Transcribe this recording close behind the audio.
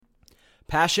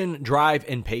Passion, drive,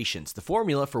 and patience. The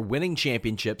formula for winning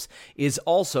championships is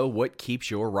also what keeps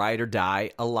your ride or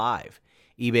die alive.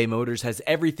 eBay Motors has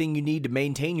everything you need to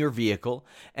maintain your vehicle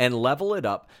and level it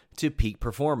up to peak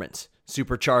performance.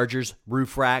 Superchargers,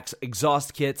 roof racks,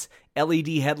 exhaust kits, LED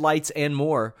headlights, and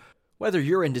more. Whether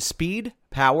you're into speed,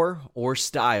 power, or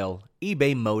style,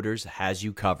 eBay Motors has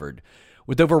you covered.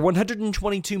 With over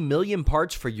 122 million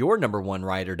parts for your number one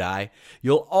ride or die,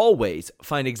 you'll always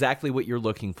find exactly what you're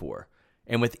looking for.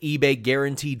 And with eBay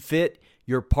Guaranteed Fit,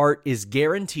 your part is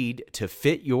guaranteed to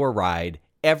fit your ride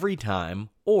every time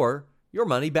or your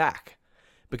money back.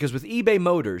 Because with eBay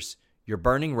Motors, you're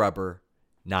burning rubber,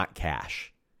 not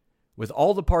cash. With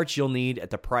all the parts you'll need at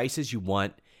the prices you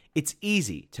want, it's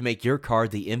easy to make your car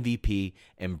the MVP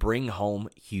and bring home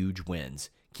huge wins.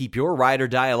 Keep your ride or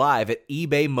die alive at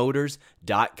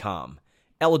ebaymotors.com.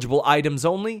 Eligible items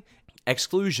only.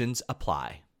 Exclusions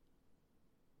apply.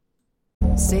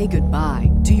 Say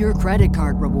goodbye to your credit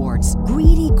card rewards.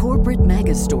 Greedy corporate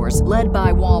mega stores, led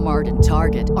by Walmart and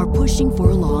Target, are pushing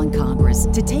for a law in Congress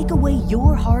to take away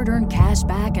your hard-earned cash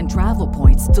back and travel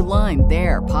points to line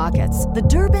their pockets. The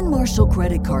Durbin-Marshall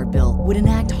credit card bill would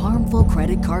enact harmful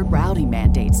credit card routing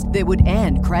mandates that would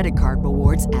end credit card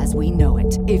rewards as we know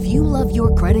it. If you love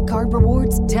your credit card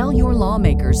rewards, tell your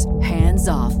lawmakers, hands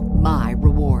off my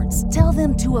rewards. Tell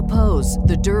them to oppose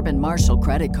the Durbin-Marshall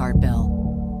credit card bill.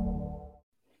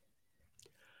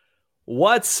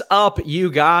 What's up,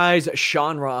 you guys?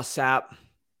 Sean Ross Sapp,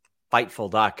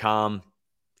 Fightful.com,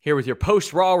 here with your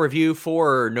post-Raw review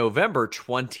for November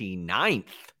 29th,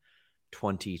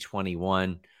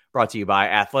 2021, brought to you by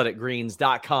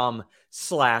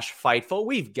athleticgreens.com/Fightful.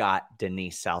 We've got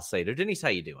Denise Salcedo. Denise, how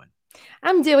you doing?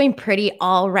 I'm doing pretty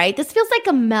all right. This feels like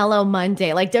a mellow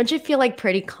Monday. Like, don't you feel like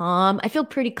pretty calm? I feel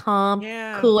pretty calm,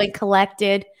 cool and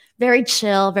collected. Very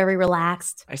chill, very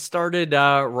relaxed. I started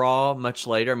Raw much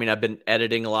later. I mean, I've been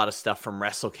editing a lot of stuff from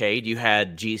WrestleCade. You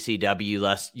had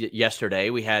GCW yesterday.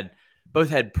 We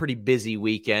both had pretty busy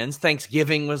weekends.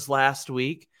 Thanksgiving was last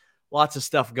week. Lots of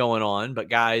stuff going on. But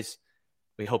guys,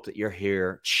 we hope that you're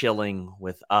here chilling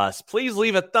with us. Please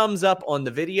leave a thumbs up on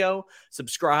the video.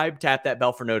 Subscribe, tap that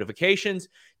bell for notifications.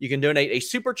 You can donate a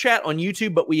super chat on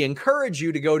YouTube, but we encourage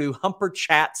you to go to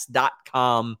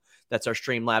humperchats.com. That's our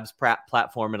Streamlabs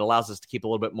platform. It allows us to keep a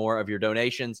little bit more of your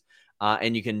donations,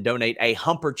 and you can donate a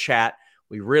Humper Chat.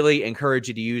 We really encourage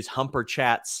you to use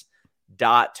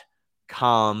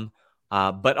humperchats.com.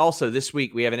 But also this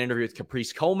week, we have an interview with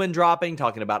Caprice Coleman dropping,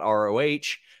 talking about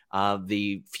ROH,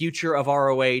 the future of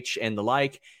ROH, and the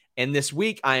like. And this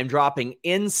week, I am dropping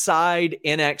Inside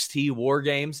NXT War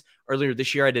Games. Earlier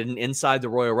this year, I did an Inside the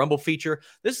Royal Rumble feature.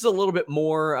 This is a little bit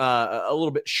more, a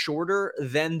little bit shorter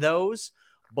than those.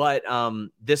 But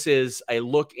this is a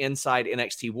look inside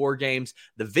NXT War Games.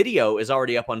 The video is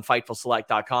already up on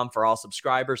FightfulSelect.com for all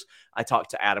subscribers. I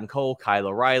talked to Adam Cole, Kyle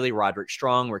O'Reilly, Roderick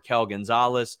Strong, Raquel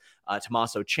Gonzalez,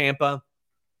 Tommaso Ciampa,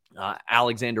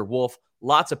 Alexander Wolf.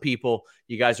 Lots of people.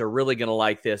 You guys are really going to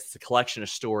like this. It's a collection of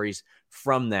stories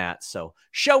from that. So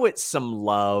show it some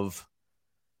love.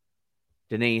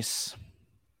 Denise,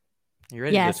 you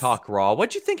ready to talk Raw?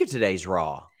 What'd you think of today's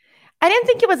Raw? I didn't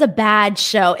think it was a bad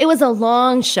show. It was a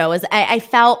long show. I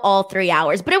felt all 3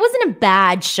 hours, but it wasn't a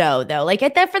bad show, though. Like, I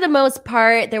thought for the most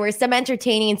part, there was some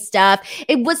entertaining stuff.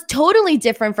 It was totally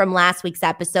different from last week's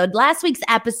episode. Last week's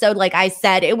episode, like I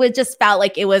said, just felt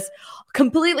like it was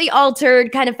completely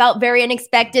altered, kind of felt very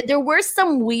unexpected. There were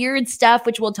some weird stuff,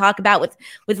 which we'll talk about with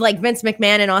like Vince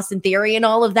McMahon and Austin Theory and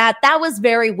all of that. That was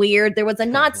very weird. There was a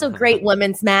not so great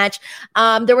women's match.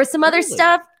 There was some other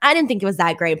stuff. I didn't think it was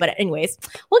that great, but anyways,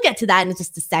 we'll get to that in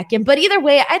just a second. But either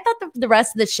way, I thought the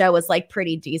rest of the show was like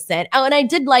pretty decent. Oh, and I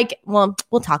did we'll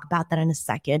talk about that in a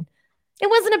second. It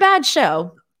wasn't a bad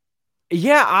show.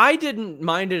 Yeah, I didn't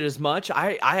mind it as much.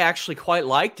 I actually quite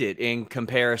liked it in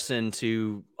comparison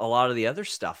to a lot of the other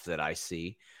stuff that I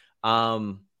see.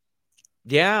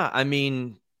 Yeah, I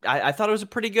mean, I thought it was a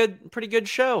pretty good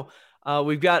show.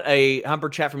 We've got a Humper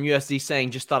Chat from USD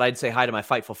saying, just thought I'd say hi to my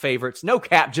Fightful favorites. No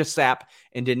cap, just Sap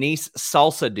and Denise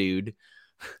Salsa Dude.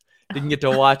 Didn't get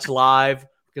to watch live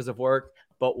because of work,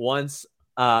 but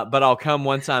I'll come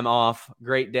once I'm off.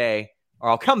 Great day. Or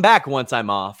I'll come back once I'm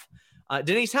off.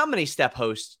 Denise, how many Step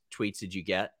Host tweets did you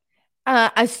get?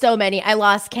 So many. I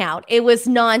lost count. It was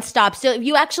nonstop. So if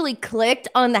you actually clicked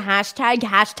on the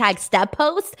hashtag step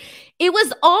post, it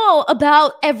was all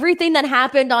about everything that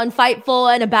happened on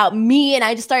Fightful and about me. And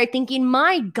I just started thinking,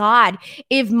 my God,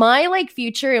 if my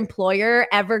future employer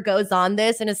ever goes on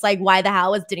this and it's like, why the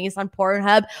hell is Denise on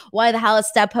Pornhub? Why the hell is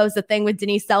Step Post a thing with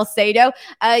Denise Salcedo?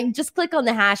 Just click on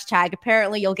the hashtag.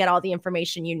 Apparently you'll get all the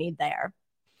information you need there.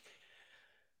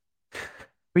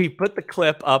 We put the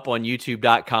clip up on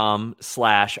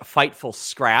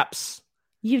youtube.com/FightfulScraps.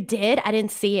 You did? I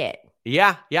didn't see it.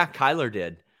 Yeah, Kyler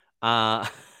did. The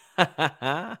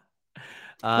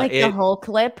whole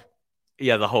clip?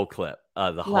 Yeah, the whole clip.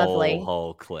 Lovely.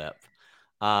 whole clip.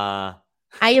 I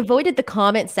avoided the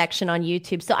comment section on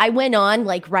YouTube. So I went on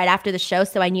like right after the show.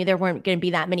 So I knew there weren't going to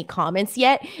be that many comments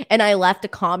yet. And I left a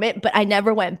comment, but I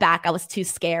never went back. I was too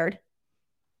scared.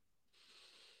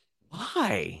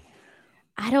 Why?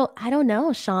 I don't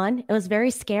know, Sean. It was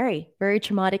very scary, very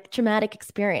traumatic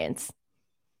experience.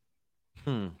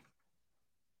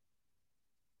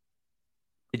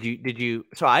 Did you?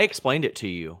 So I explained it to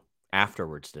you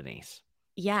afterwards, Denise.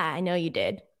 Yeah, I know you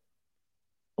did.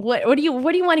 What do you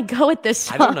want to go with this,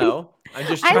 Sean? I don't know. I'm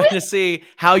just trying to see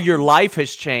how your life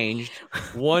has changed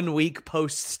 1 week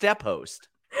post step host.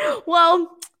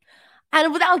 Well,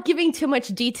 and without giving too much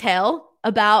detail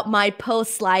about my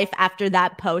post life after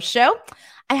that post show,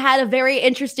 I had a very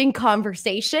interesting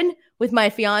conversation with my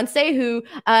fiance who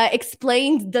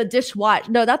explained the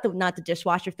dishwasher. No, not the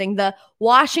dishwasher thing, the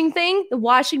washing thing, the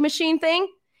washing machine thing,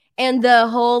 and the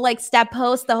whole like step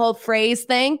host, the whole phrase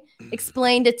thing.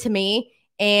 Explained it to me,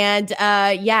 and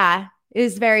yeah, it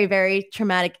was very, very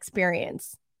traumatic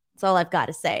experience. That's all I've got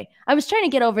to say. I was trying to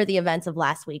get over the events of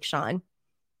last week, Sean.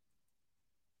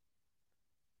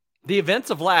 The events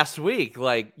of last week,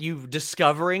 like you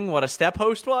discovering what a step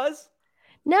host was?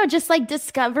 No, just like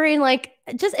discovering,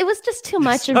 it was just too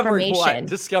much information.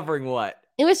 Discovering what?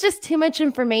 It was just too much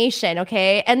information,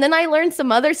 okay? And then I learned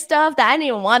some other stuff that I didn't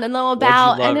even want to know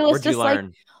about. And it was just like,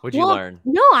 what'd you learn?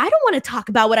 No, I don't want to talk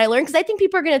about what I learned because I think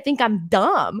people are going to think I'm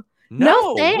dumb.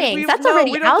 No thanks. That's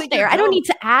already out there. I don't need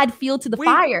to add fuel to the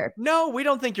fire. No, we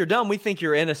don't think you're dumb. We think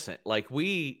you're innocent.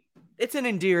 It's an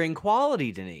endearing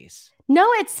quality, Denise. No,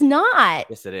 it's not.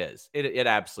 Yes, it is. It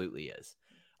absolutely is.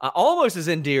 Almost as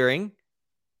endearing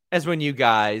as when you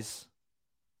guys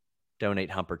donate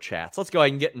Humper Chats. Let's go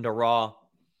ahead and get into Raw.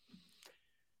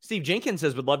 Steve Jenkins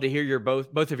says, would love to hear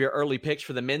both of your early picks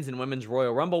for the men's and women's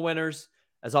Royal Rumble winners.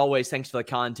 As always, thanks for the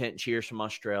content. Cheers from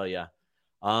Australia.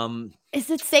 Is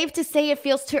it safe to say it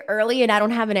feels too early and I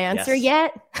don't have an answer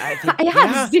yet? I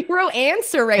have zero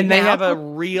answer right now. And they have a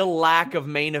real lack of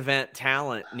main event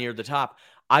talent near the top.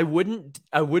 I wouldn't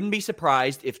be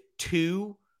surprised if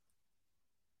two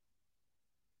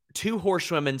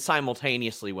horsewomen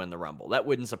simultaneously win the Rumble. That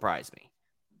wouldn't surprise me.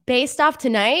 Based off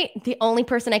tonight, the only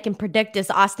person I can predict is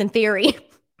Austin Theory.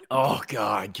 Oh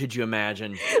God, could you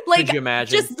imagine? Could you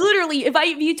imagine? Just literally, if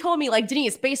you told me like,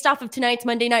 Denise, based off of tonight's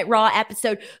Monday Night Raw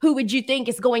episode, who would you think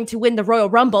is going to win the Royal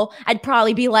Rumble? I'd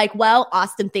probably be like, well,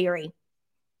 Austin Theory.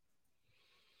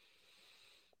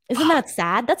 Isn't that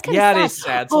sad? That's kind of sad. Yeah, it is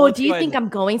sad. So do you think I'm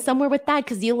going somewhere with that?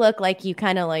 Because you look like you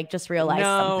kind of like just realized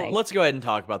something. No, let's go ahead and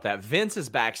talk about that. Vince is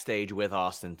backstage with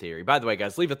Austin Theory. By the way,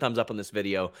 guys, leave a thumbs up on this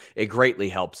video. It greatly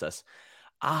helps us.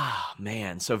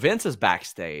 Man. So Vince is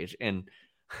backstage. And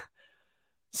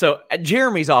so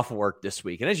Jeremy's off work this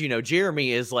week. And as you know,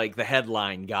 Jeremy is like the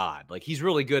headline god. Like he's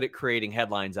really good at creating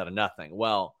headlines out of nothing.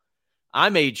 Well,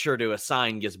 I made sure to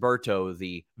assign Gisberto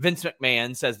the Vince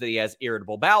McMahon says that he has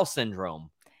irritable bowel syndrome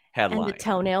headline. And the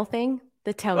toenail thing?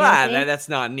 The toenail thing? That's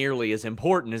not nearly as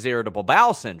important as irritable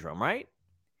bowel syndrome, right?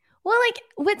 Well,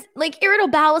 with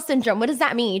irritable bowel syndrome, what does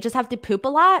that mean? You just have to poop a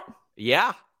lot?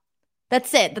 Yeah.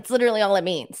 That's it. That's literally all it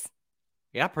means.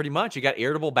 Yeah, pretty much. You got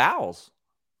irritable bowels.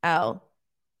 Oh.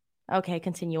 Okay,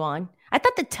 continue on. I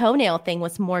thought the toenail thing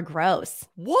was more gross.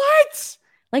 What?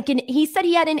 He said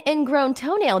he had an ingrown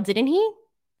toenail, didn't he?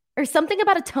 Or something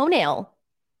about a toenail.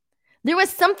 There was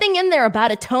something in there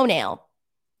about a toenail.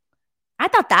 I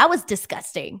thought that was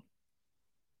disgusting.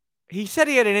 He said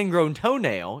he had an ingrown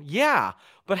toenail. Yeah.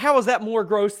 But how is that more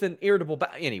gross than irritable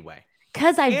bowel? Anyway.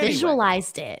 Because I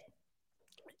visualized it.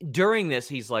 During this,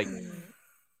 he's like,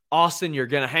 Austin, you're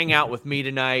going to hang out with me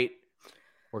tonight.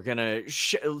 We're going to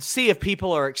see if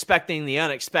people are expecting the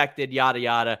unexpected, yada,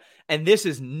 yada. And this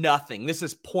is nothing. This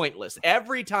is pointless.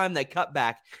 Every time they cut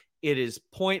back, it is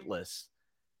pointless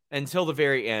until the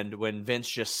very end when Vince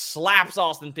just slaps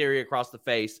Austin Theory across the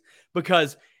face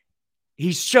because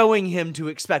he's showing him to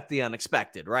expect the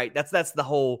unexpected, right? That's the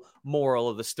whole moral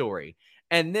of the story.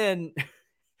 And then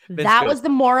Vince was the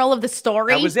moral of the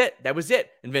story? That was it.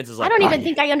 And Vince is like, I don't even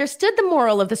think I understood the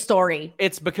moral of the story.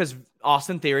 It's because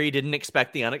Austin Theory didn't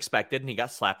expect the unexpected and he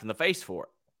got slapped in the face for it.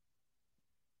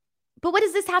 But what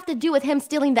does this have to do with him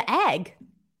stealing the egg?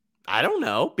 I don't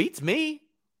know. Beats me.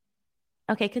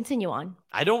 Okay, continue on.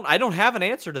 I don't have an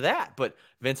answer to that, but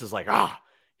Vince is like,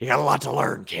 you got a lot to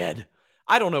learn, kid.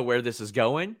 I don't know where this is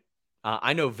going.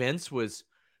 I know Vince was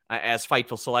as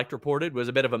Fightful Select reported, was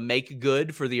a bit of a make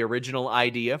good for the original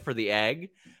idea for the egg.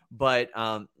 But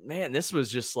man, this was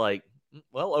just like,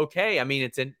 well, okay. I mean,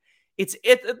 it's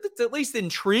at least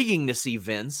intriguing to see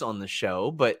Vince on the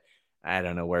show, but I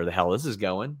don't know where the hell this is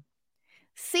going.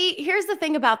 See, here's the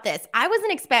thing about this. I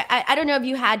wasn't I don't know if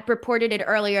you had reported it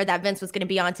earlier that Vince was going to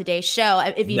be on today's show.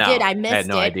 If you did, I missed it. I had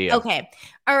no idea. Okay.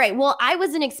 All right. Well, I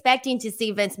wasn't expecting to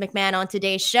see Vince McMahon on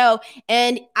today's show,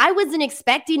 and I wasn't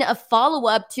expecting a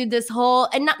follow-up to this whole,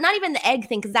 and not even the egg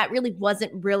thing, because that really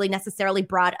wasn't really necessarily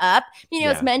brought up.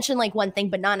 It's mentioned like one thing,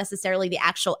 but not necessarily the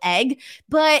actual egg.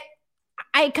 But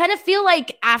I kind of feel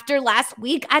like after last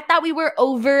week, I thought we were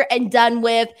over and done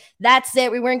with. That's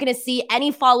it. We weren't going to see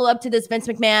any follow-up to this Vince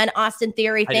McMahon, Austin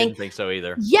Theory thing. I didn't think so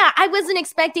either. Yeah, I wasn't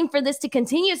expecting for this to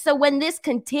continue. So when this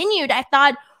continued, I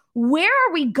thought, where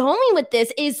are we going with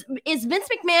this? Is Vince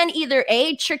McMahon either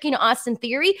A, tricking Austin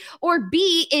Theory, or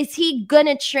B, is he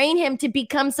gonna train him to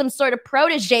become some sort of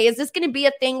protege? Is this gonna be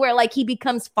a thing where like he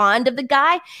becomes fond of the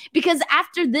guy? Because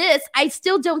after this, I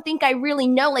still don't think I really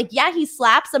know. Like, yeah, he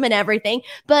slaps him and everything,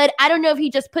 but I don't know if he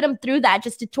just put him through that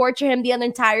just to torture him the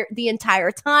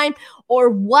entire time, or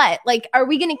what. Like, are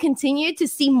we gonna continue to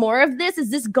see more of this?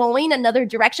 Is this going another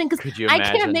direction? Because I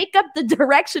can't make up the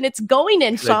direction it's going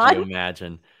in, Sean. Could you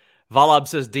imagine? Valab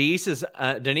says Denise's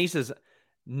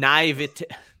naivete.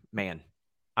 Man.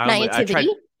 Naivety?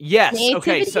 Yes. Naivety?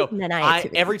 Okay. So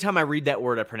every time I read that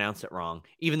word, I pronounce it wrong,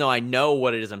 even though I know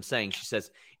what it is I'm saying. She says,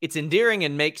 it's endearing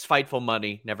and makes Fightful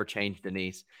money. Never change,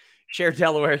 Denise. Cher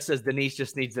Delaware says, Denise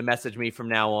just needs to message me from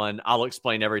now on. I'll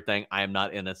explain everything. I am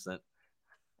not innocent.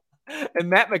 And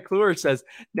Matt McClure says,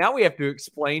 now we have to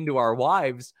explain to our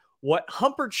wives what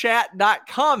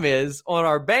humperchat.com is on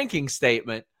our banking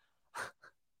statement.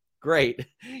 Great.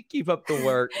 Keep up the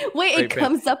work. Wait, Great it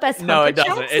comes up as no, it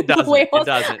doesn't. It doesn't. Wait, it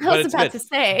doesn't. I was about to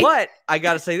say. But I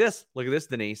got to say this. Look at this,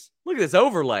 Denise. Look at this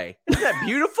overlay. Isn't that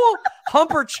beautiful?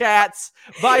 Humper Chats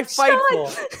by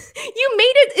Fightful. You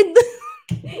made it.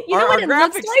 You know what our it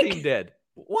graphics looks like? team did.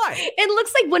 Why? It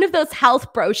looks like one of those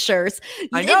health brochures.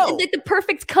 I know. The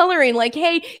perfect coloring. Like,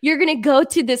 hey, you're going to go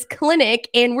to this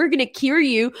clinic and we're going to cure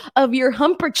you of your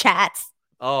humper chats.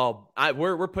 Oh,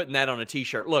 we're putting that on a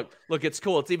t-shirt. Look, it's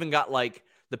cool. It's even got like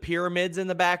the pyramids in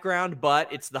the background,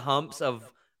 but it's the humps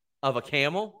of a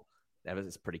camel.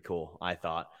 It's pretty cool, I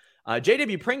thought.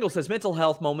 JW Pringle says, mental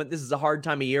health moment. This is a hard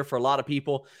time of year for a lot of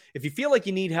people. If you feel like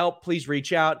you need help, please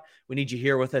reach out. We need you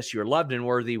here with us. You're loved and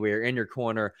worthy. We're in your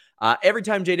corner. Every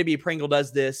time JW Pringle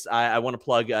does this, I want to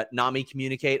plug NAMI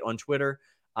Communicate on Twitter.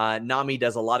 NAMI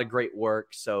does a lot of great work,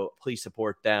 so please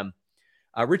support them.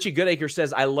 Richie Goodacre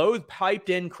says, I loathe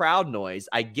piped-in crowd noise.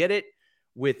 I get it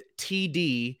with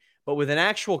TD, but with an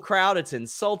actual crowd, it's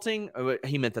insulting.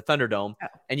 He meant the Thunderdome,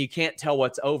 and you can't tell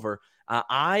what's over.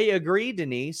 I agree,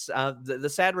 Denise. The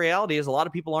sad reality is a lot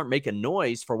of people aren't making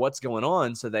noise for what's going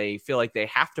on, so they feel like they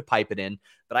have to pipe it in.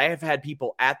 But I have had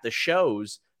people at the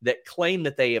shows that claim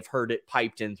that they have heard it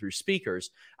piped in through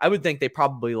speakers. I would think they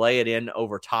probably lay it in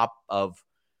over top of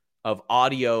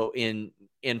audio in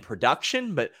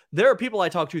production, but there are people I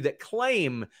talk to that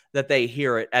claim that they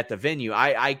hear it at the venue.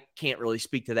 I can't really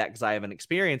speak to that because I haven't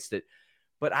experienced it,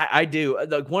 but I do.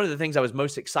 One of the things I was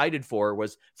most excited for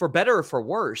was, for better or for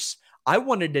worse, I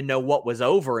wanted to know what was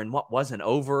over and what wasn't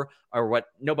over, or what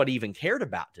nobody even cared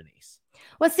about, Denise.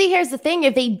 Well, see, here's the thing.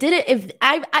 If they did it,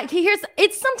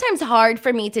 it's sometimes hard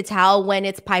for me to tell when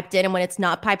it's piped in and when it's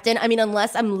not piped in. I mean,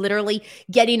 unless I'm literally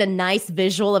getting a nice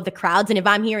visual of the crowds. And if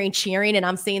I'm hearing cheering and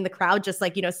I'm seeing the crowd just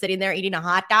like, sitting there eating a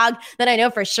hot dog, then I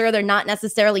know for sure they're not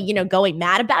necessarily, going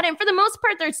mad about it. And for the most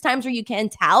part, there's times where you can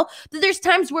tell, but there's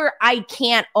times where I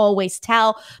can't always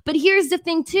tell. But here's the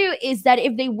thing too, is that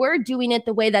if they were doing it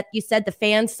the way that you said the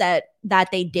fans said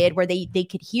that they did, where they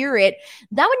could hear it,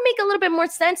 that would make a little bit more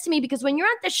sense to me, because when you're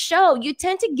at the show, you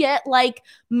tend to get like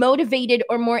motivated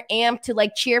or more amped to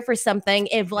like cheer for something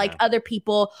if like other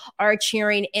people are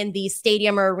cheering in the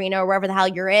stadium or arena or wherever the hell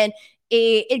you're in.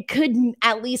 It could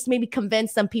at least maybe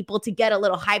convince some people to get a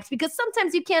little hyped, because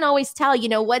sometimes you can't always tell,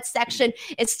 what section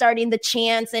is starting the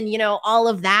chants and, all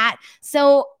of that.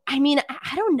 So, I mean,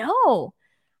 I don't know.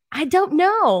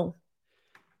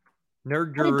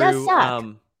 Nerd Guru, it does suck.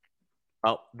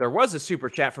 Well, there was a super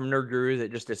chat from Nerd Guru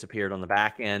that just disappeared on the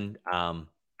back end.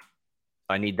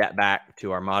 I need that back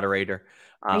to our moderator.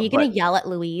 Are you going to yell at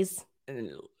Louise?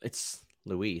 It's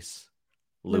Louise.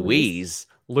 Louise?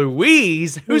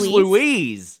 Who's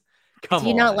Louise? Come on. Do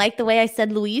you not like the way I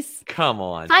said Louise? Come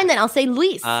on. Fine, then I'll say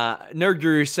Louise. Nerd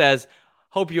Guru says,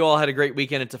 hope you all had a great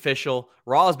weekend. It's official.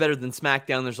 Raw is better than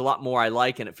SmackDown. There's a lot more I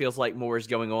like, and it feels like more is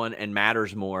going on and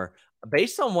matters more.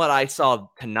 Based on what I saw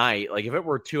tonight, like if it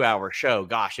were a 2-hour show,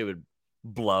 gosh, it would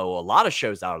blow a lot of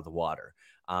shows out of the water.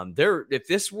 If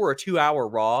this were a 2-hour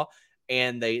Raw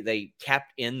and they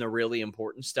kept in the really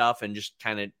important stuff and just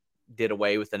kind of did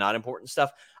away with the not important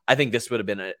stuff, I think this would have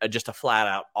been just a flat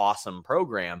out awesome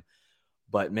program.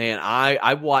 But man, I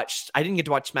didn't get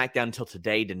to watch SmackDown until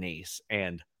today, Denise,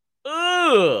 and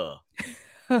that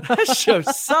show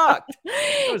sucked.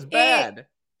 It was bad.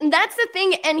 That's the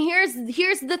thing. And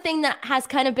here's the thing that has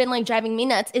kind of been like driving me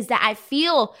nuts is that I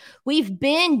feel we've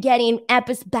been getting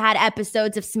bad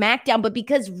episodes of SmackDown, but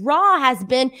because Raw has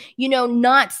been,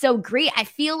 not so great, I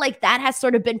feel like that has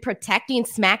sort of been protecting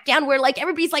SmackDown, where like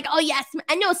everybody's like, oh yes,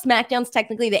 I know SmackDown's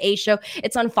technically the A show.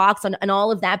 It's on Fox and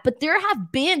all of that, but there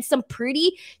have been some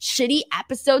pretty shitty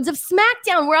episodes of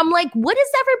SmackDown where I'm like, what is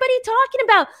everybody talking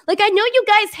about? Like, I know you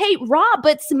guys hate Raw,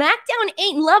 but SmackDown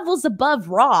ain't levels above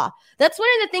Raw. That's one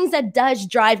of the things that does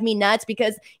drive me nuts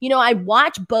because, I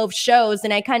watch both shows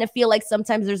and I kind of feel like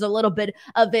sometimes there's a little bit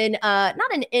of an,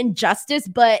 not an injustice,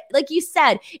 but like you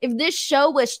said, if this show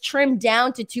was trimmed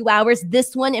down to 2 hours,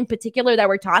 this one in particular that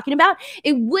we're talking about,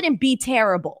 it wouldn't be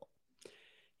terrible.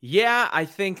 Yeah, I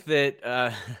think that,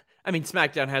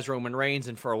 SmackDown has Roman Reigns,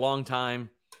 and for a long time,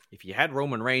 if you had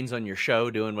Roman Reigns on your show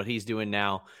doing what he's doing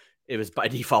now, it was by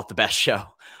default the best show.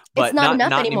 But it's not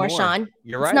enough anymore, Sean.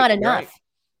 You're right. It's not enough. Right.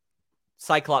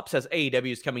 Cyclops says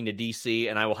AEW is coming to DC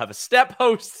and I will have a step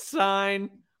host sign.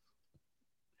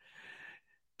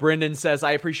 Brendan says,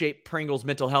 I appreciate Pringle's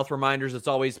mental health reminders. It's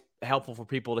always helpful for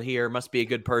people to hear. Must be a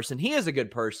good person. He is a good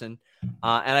person.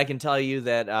 And I can tell you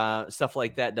that stuff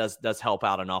like that does help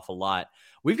out an awful lot.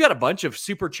 We've got a bunch of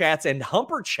super chats and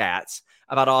humper chats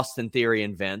about Austin Theory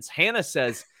and Vince. Hannah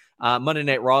says Monday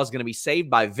Night Raw is going to be saved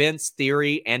by Vince,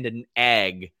 Theory, and an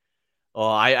egg. Oh,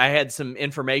 I had some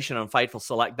information on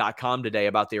FightfulSelect.com today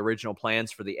about the original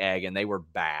plans for the egg, and they were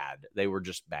bad. They were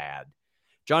just bad.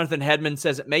 Jonathan Hedman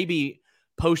says it may be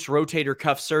post-rotator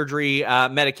cuff surgery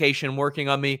medication working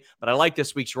on me, but I like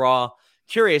this week's Raw.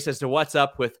 Curious as to what's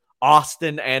up with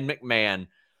Austin and McMahon.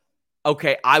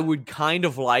 Okay, I would kind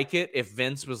of like it if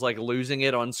Vince was like losing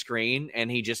it on screen and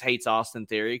he just hates Austin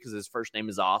Theory because his first name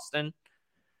is Austin,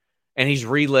 and he's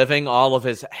reliving all of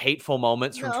his hateful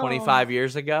moments from 25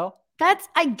 years ago.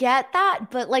 I get that,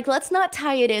 but like, let's not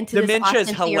tie it into Dementia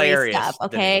this Austin Theory stuff,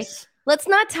 okay? Denise. Let's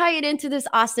not tie it into this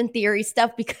Austin Theory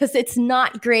stuff because it's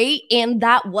not great, and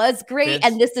that was great,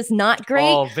 and this is not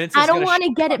great. I don't want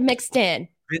to get it mixed in.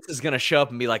 Vince is going to show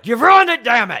up and be like, "You've ruined it,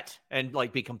 damn it!" and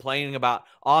like be complaining about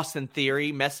Austin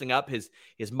Theory messing up his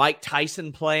Mike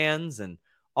Tyson plans and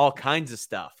all kinds of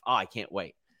stuff. Oh, I can't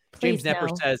wait. Please James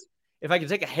Nepper says, if I could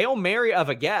take a Hail Mary of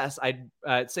a guess,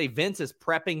 I'd say Vince is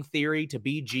prepping Theory to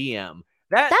be GM.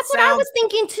 That's what I was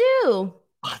thinking too.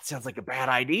 Oh, it sounds like a bad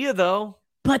idea, though.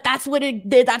 But that's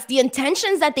that's the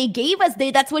intentions that they gave us.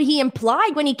 That's what he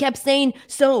implied when he kept saying,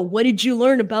 so what did you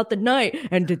learn about the night?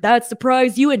 And did that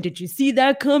surprise you? And did you see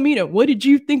that coming? And what did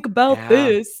you think about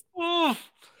this?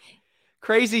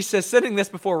 Crazy says, sending this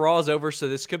before Raw is over, so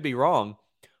this could be wrong.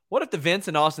 What if the Vince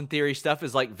and Austin Theory stuff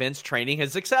is like Vince training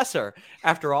his successor?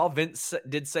 After all, Vince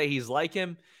did say he's like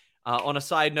him. On a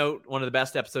side note, one of the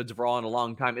best episodes of Raw in a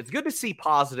long time. It's good to see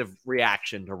positive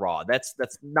reaction to Raw. That's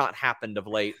not happened of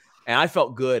late. And I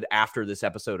felt good after this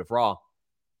episode of Raw.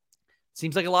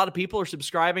 Seems like a lot of people are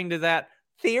subscribing to that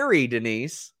theory,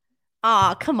 Denise.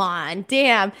 Oh, come on.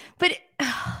 Damn. But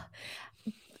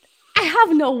I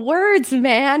have no words,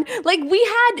 man. Like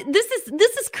this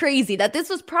is crazy that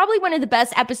this was probably one of the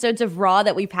best episodes of Raw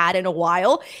that we've had in a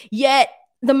while. Yet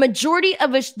the majority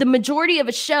of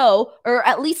a show, or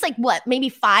at least like maybe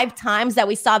 5 times that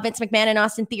we saw Vince McMahon and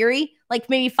Austin Theory, like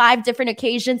maybe 5 different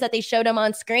occasions that they showed him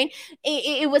on screen.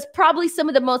 It was probably some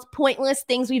of the most pointless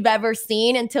things we've ever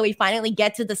seen until we finally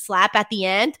get to the slap at the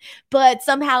end. But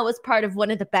somehow it was part of one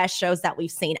of the best shows that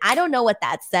we've seen. I don't know what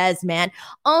that says, man.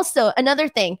 Also, another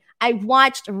thing, I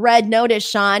watched Red Notice,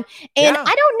 Sean, and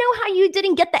I don't know how you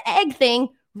didn't get the egg thing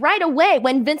right away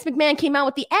when Vince McMahon came out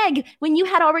with the egg when you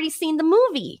had already seen the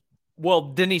movie.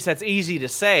 Well, Denise, that's easy to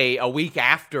say a week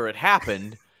after it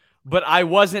happened, but I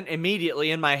wasn't immediately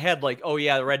in my head like, oh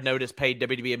yeah, the Red Notice paid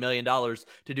WWE $1 million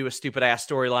to do a stupid ass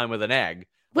storyline with an egg.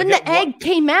 When the egg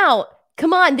came out,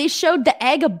 come on, they showed the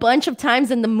egg a bunch of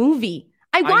times in the movie.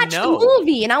 I watched the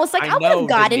movie and I was like, I would have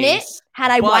gotten it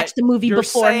had I watched the movie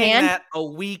beforehand. You're saying that a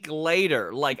week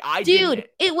later. Like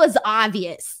it was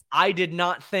obvious. I did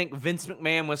not think Vince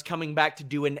McMahon was coming back to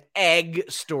do an egg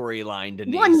storyline,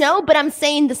 Denise. Well, no, but I'm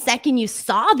saying the second you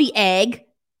saw the egg,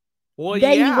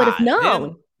 then you would have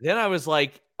known. Then I was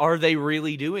like, are they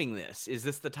really doing this? Is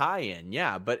this the tie-in?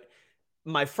 Yeah, but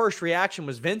my first reaction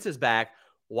was Vince is back.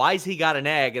 Why has he got an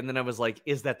egg? And then I was like,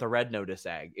 is that the Red Notice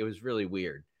egg? It was really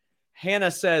weird.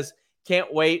 Hannah says,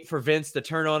 Can't wait for Vince to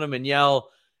turn on him and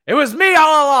yell, "It was me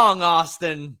all along,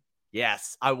 Austin."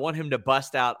 Yes, I want him to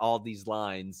bust out all these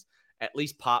lines, at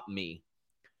least pop me.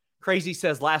 Crazy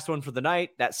says, last one for the night.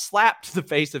 That slap to the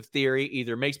face of Theory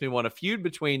either makes me want a feud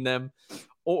between them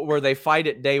or where they fight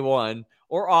at day one,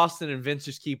 or Austin and Vince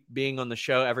just keep being on the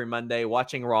show every Monday,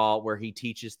 watching Raw, where he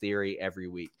teaches Theory every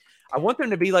week. I want them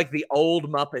to be like the old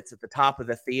Muppets at the top of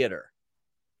the theater.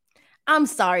 I'm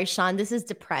sorry, Sean. This is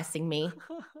depressing me.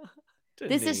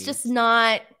 This is just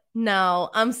not. No,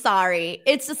 I'm sorry.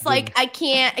 It's just like I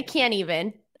can't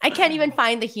even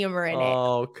find the humor in it.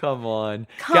 Oh, come on.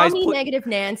 Call me Negative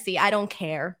Nancy. I don't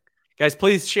care. Guys,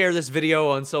 please share this video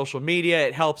on social media.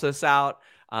 It helps us out.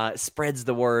 Spreads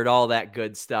the word, all that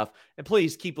good stuff. And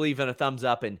please keep leaving a thumbs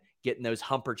up and getting those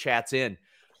humper chats in.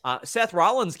 Seth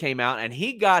Rollins came out and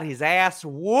he got his ass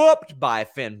whooped by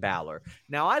Finn Balor.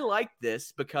 Now, I like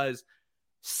this because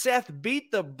Seth beat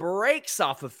the brakes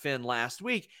off of Finn last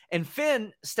week, and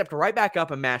Finn stepped right back up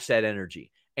and matched that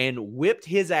energy and whipped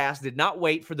his ass, did not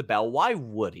wait for the bell. Why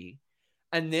would he?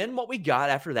 And then what we got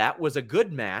after that was a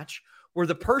good match where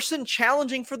the person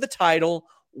challenging for the title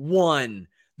won.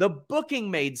 The booking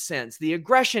made sense. The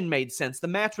aggression made sense. The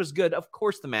match was good. Of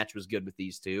course, the match was good with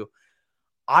these two.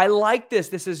 I like this.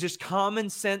 This is just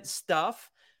common sense stuff.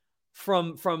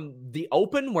 From the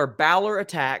open where Balor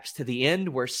attacks to the end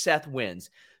where Seth wins.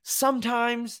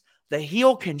 Sometimes the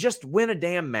heel can just win a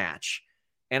damn match,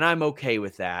 and I'm okay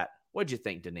with that. What'd you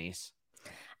think, Denise?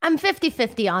 I'm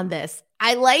 50-50 on this.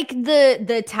 I like the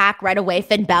attack right away.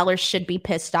 Finn Balor should be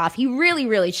pissed off. He really,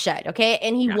 really should, okay?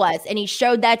 And he was, and he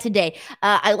showed that today.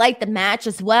 I like the match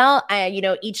as well.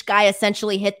 Each guy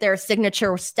essentially hit their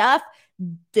signature stuff.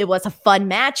 It was a fun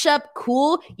matchup.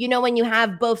 Cool. When you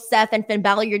have both Seth and Finn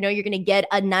Balor, you're going to get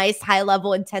a nice high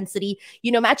level intensity,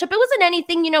 matchup. It wasn't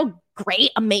anything,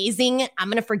 great, amazing. I'm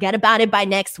going to forget about it by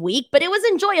next week, but it was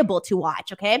enjoyable to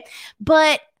watch. Okay.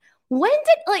 But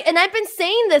and I've been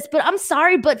saying this, but I'm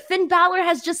sorry, but Finn Balor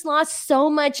has just lost so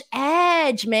much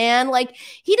edge, man. Like,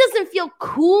 he doesn't feel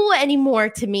cool anymore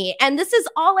to me. And this is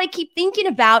all I keep thinking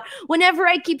about whenever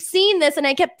I keep seeing this. And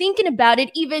I kept thinking about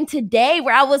it even today,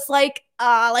 where I was like,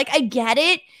 I get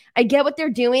it. I get what they're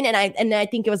doing. And I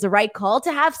think it was the right call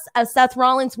to have Seth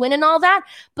Rollins win and all that.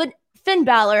 But Finn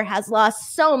Balor has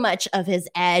lost so much of his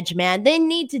edge, man. They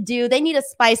need to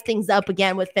spice things up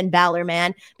again with Finn Balor,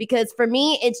 man, because for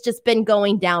me, it's just been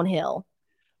going downhill.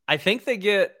 I think they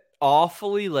get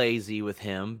awfully lazy with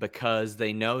him because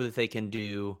they know that they can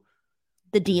do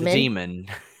the demon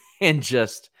and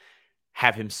just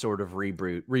have him sort of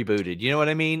rebooted. You know what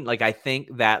I mean? Like, I think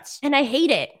that's... And I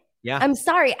hate it. Yeah. I'm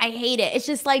sorry. I hate it. It's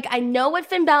just like, I know what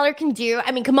Finn Balor can do.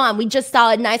 I mean, come on. We just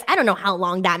saw a nice, I don't know how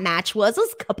long that match was. It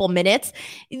was a couple minutes.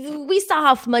 We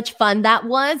saw how much fun that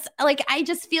was. Like, I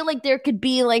just feel like there could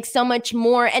be like so much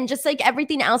more, and just like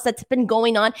everything else that's been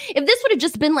going on. If this would have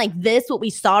just been like this, what we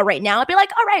saw right now, I'd be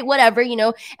like, all right, whatever,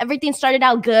 everything started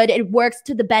out good. It works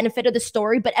to the benefit of the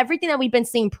story. But everything that we've been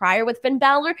seeing prior with Finn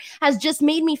Balor has just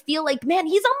made me feel like, man,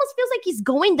 he's almost feels like he's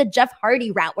going the Jeff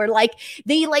Hardy route, where like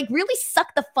they like really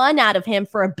suck the fun out of him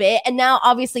for a bit. And now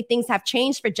obviously things have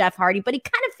changed for Jeff Hardy, but he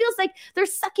kind of feels like they're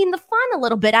sucking the fun a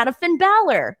little bit out of Finn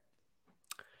Balor.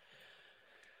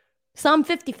 So I'm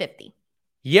 50-50.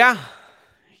 Yeah.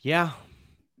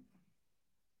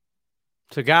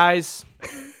 So guys,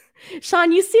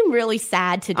 Sean, you seem really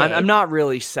sad today. I'm not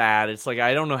really sad. It's like,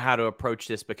 I don't know how to approach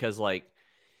this because like,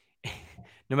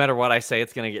 no matter what I say,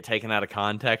 it's going to get taken out of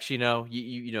context. You know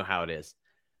how it is.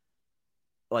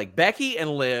 Like, Becky and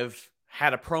Liv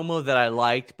had a promo that I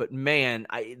liked, but man,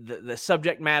 the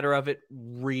subject matter of it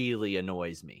really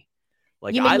annoys me.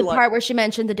 Like, you mean the part where she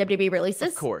mentioned the WWE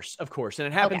releases? Of course. And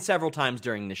it happened several times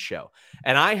during this show.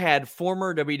 And I had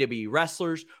former WWE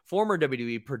wrestlers, former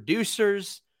WWE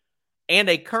producers, and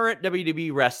a current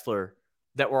WWE wrestler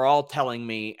that were all telling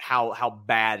me how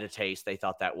bad a taste they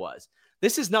thought that was.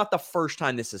 This is not the first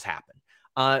time this has happened.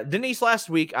 Denise, last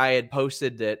week I had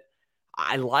posted that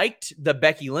I liked the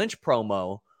Becky Lynch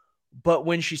promo, but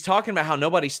when she's talking about how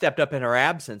nobody stepped up in her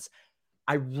absence,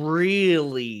 I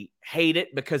really hate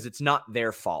it because it's not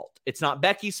their fault. It's not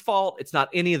Becky's fault. It's not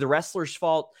any of the wrestlers'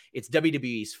 fault. It's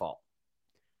WWE's fault.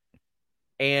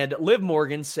 And Liv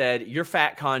Morgan said, your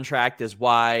fat contract is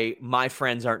why my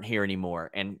friends aren't here anymore.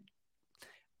 And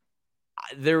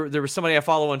there was somebody I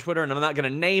follow on Twitter, and I'm not going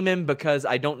to name him because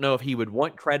I don't know if he would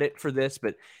want credit for this,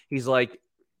 but he's like,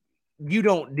 you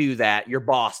don't do that. Your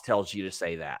boss tells you to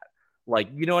say that. Like,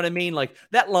 you know what I mean? Like,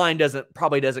 that line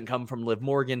probably doesn't come from Liv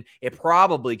Morgan. It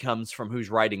probably comes from who's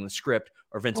writing the script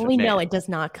or Vince McMahon. We know it does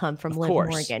not come from Liv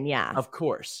Morgan. Yeah, of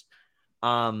course.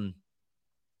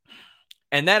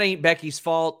 And that ain't Becky's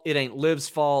fault. It ain't Liv's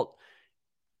fault.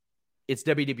 It's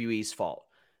WWE's fault.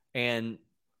 And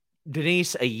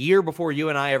Denise, a year before you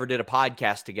and I ever did a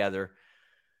podcast together,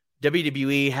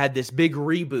 WWE had this big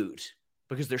reboot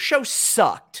because their show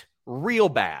sucked real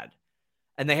bad.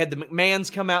 And they had the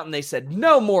McMahons come out and they said,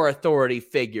 no more authority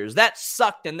figures. That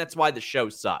sucked, and that's why the show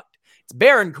sucked. It's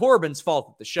Baron Corbin's fault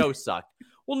that the show sucked.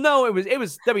 Well, no, it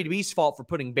was WWE's fault for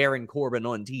putting Baron Corbin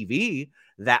on TV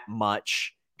that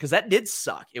much, because that did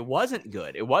suck. It wasn't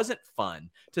good. It wasn't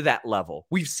fun to that level.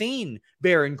 We've seen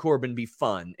Baron Corbin be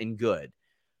fun and good.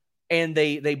 And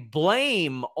they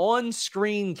blame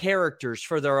on-screen characters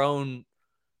for their own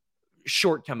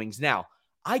shortcomings. Now,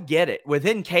 I get it.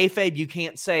 Within kayfabe, you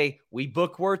can't say, we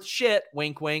book worth shit,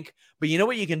 wink, wink. But you know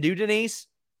what you can do, Denise?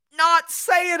 Not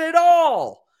say it at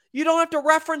all. You don't have to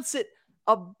reference it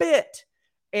a bit.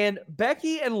 And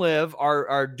Becky and Liv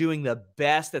are doing the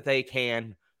best that they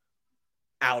can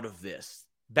out of this.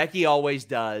 Becky always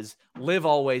does. Liv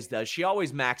always does. She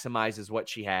always maximizes what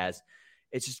she has.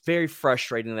 It's just very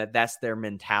frustrating that that's their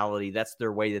mentality. That's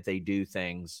their way that they do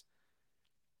things.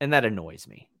 And that annoys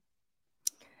me.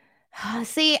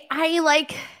 See,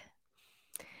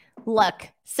 look,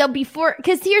 so before,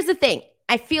 because here's the thing.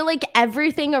 I feel like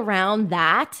everything around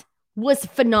that was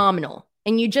phenomenal.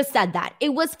 And you just said that.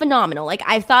 It was phenomenal. Like,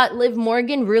 I thought Liv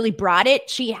Morgan really brought it.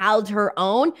 She held her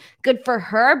own. Good for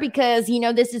her, because,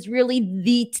 this is really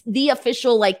the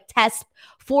official, test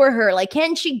for her. Like,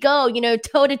 can she go,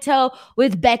 toe-to-toe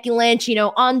with Becky Lynch,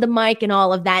 on the mic and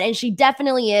all of that? And she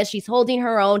definitely is. She's holding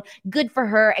her own. Good for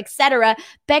her, etc.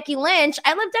 Becky Lynch,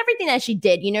 I loved everything that she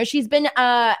did. She's been,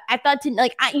 I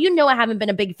haven't been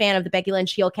a big fan of the Becky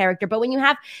Lynch heel character, but when you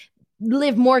have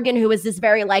Liv Morgan, who is this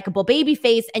very likable baby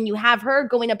face, and you have her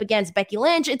going up against Becky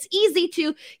Lynch, it's easy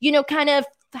to, kind of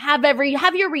have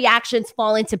your reactions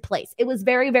fall into place. It was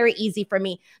very, very easy for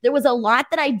me. There was a lot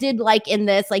that I did like in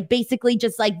this, basically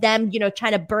just them,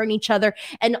 trying to burn each other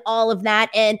and all of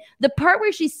that. And the part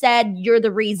where she said, you're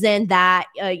the reason that,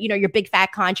 your big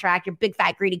fat contract, your big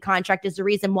fat greedy contract is the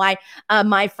reason why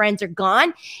my friends are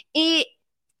gone. It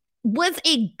was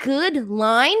a good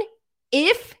line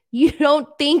if you don't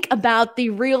think about the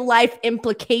real life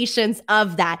implications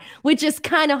of that, which is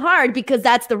kind of hard because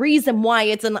that's the reason why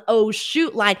it's an oh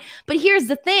shoot line. But here's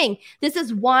the thing. This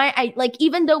is why I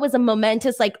even though it was a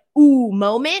momentous ooh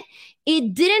moment,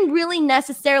 it didn't really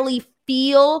necessarily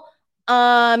feel,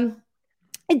 it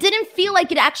didn't feel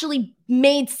like it actually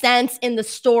made sense in the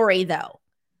story though.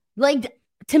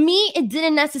 To me, it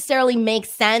didn't necessarily make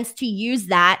sense to use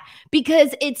that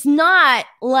because it's not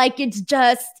it's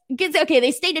just, because, okay,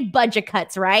 they stated budget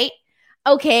cuts, right?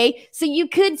 Okay, so you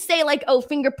could say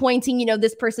finger pointing,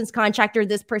 this person's contract or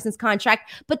this person's contract,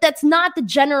 but that's not the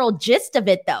general gist of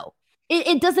it though.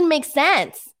 It doesn't make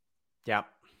sense. Yeah.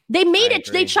 They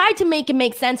tried to make it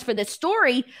make sense for this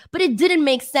story, but it didn't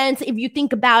make sense if you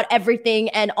think about everything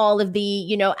and all of the,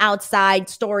 outside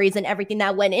stories and everything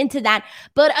that went into that.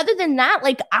 But other than that,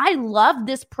 I loved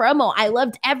this promo. I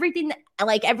loved everything,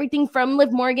 everything from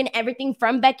Liv Morgan, everything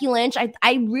from Becky Lynch.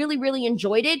 I really, really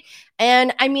enjoyed it.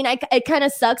 And I mean, it kind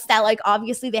of sucks that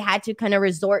obviously they had to kind of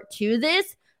resort to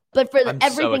this, but for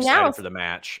everything else for the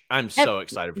match, I'm so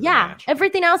excited for the match.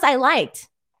 Everything else I liked.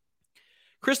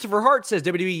 Christopher Hart says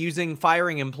WWE using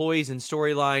firing employees in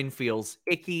storyline feels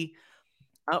icky.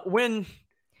 When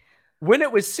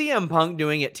it was CM Punk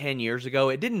doing it 10 years ago,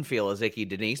 it didn't feel as icky,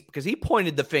 Denise, because he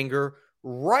pointed the finger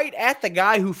right at the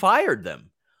guy who fired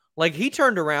them. He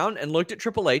turned around and looked at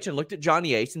Triple H and looked at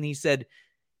Johnny Ace and he said,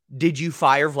 did you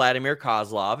fire Vladimir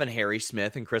Kozlov and Harry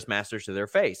Smith and Chris Masters to their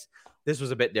face? This was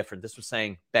a bit different. This was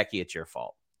saying, Becky, it's your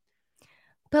fault.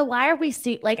 But why are we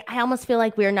I almost feel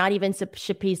like we're not even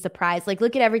should be surprised.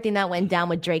 Look at everything that went down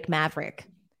with Drake Maverick.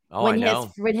 Oh, I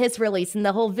know. With his release and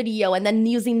the whole video and then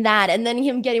using that and then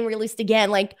him getting released again.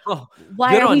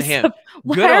 Why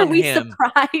are we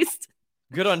surprised?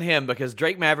 Good on him, because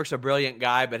Drake Maverick's a brilliant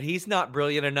guy, but he's not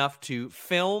brilliant enough to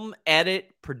film,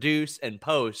 edit, produce, and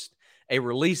post a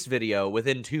release video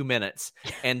within 2 minutes.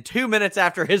 And 2 minutes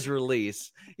after his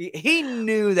release, he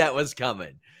knew that was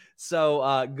coming.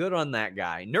 So good on that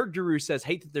guy. Nerd Guru says,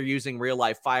 hate that they're using real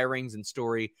life firings and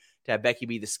story to have Becky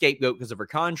be the scapegoat because of her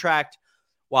contract,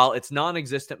 while it's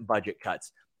non-existent budget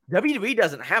cuts. WWE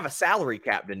doesn't have a salary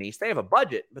cap, Denise. They have a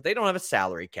budget, but they don't have a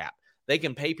salary cap. They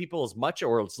can pay people as much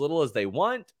or as little as they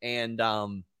want. And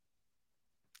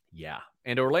yeah.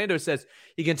 And Orlando says,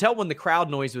 you can tell when the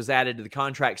crowd noise was added to the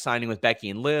contract signing with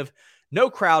Becky and Liv. No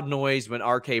crowd noise when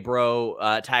RK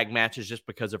Bro tag matches just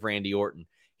because of Randy Orton.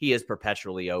 He is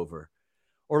perpetually over.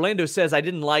 Orlando says, I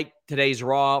didn't like today's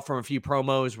Raw from a few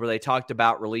promos where they talked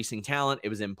about releasing talent. It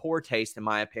was in poor taste, in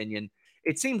my opinion.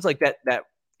 it seems like that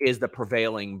is the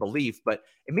prevailing belief. But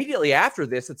immediately after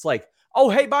this, it's like, oh,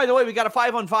 hey, by the way, we got a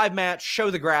 5-on-5 match. Show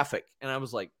the graphic. And I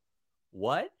was like,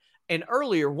 what? And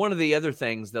earlier, one of the other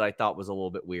things that I thought was a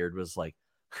little bit weird was like,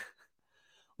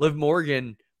 Liv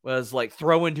Morgan was like,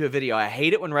 throw into a video. I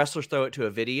hate it when wrestlers throw it to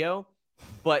a video.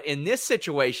 But in this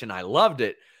situation, I loved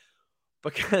it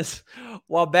because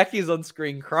while Becky's on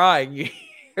screen crying, you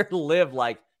hear Liv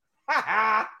like, ha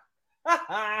ha, ha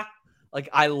ha. Like,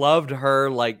 I loved her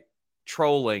like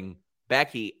trolling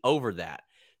Becky over that.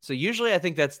 So usually I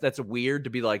think that's weird to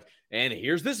be like, and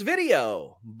here's this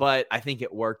video, but I think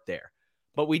it worked there.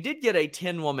 But we did get a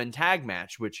 10-woman tag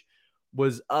match, which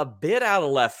was a bit out of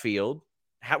left field.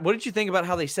 What did you think about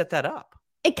how they set that up?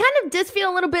 It kind of does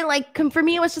feel a little bit like, for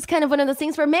me, it was just kind of one of those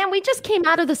things where, man, we just came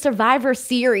out of the Survivor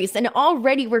Series and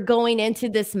already we're going into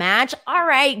this match. All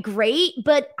right, great.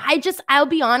 But I'll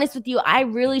be honest with you, I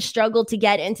really struggled to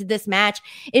get into this match.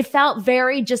 It felt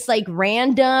very just like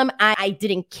random. I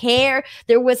didn't care.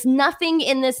 There was nothing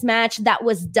in this match that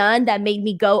was done that made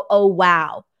me go, oh,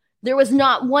 wow. There was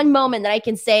not one moment that I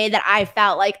can say that I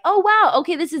felt like, oh, wow,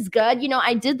 okay, this is good. You know,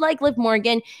 I did like Liv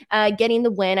Morgan getting the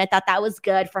win. I thought that was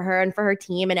good for her and for her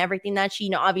team and everything that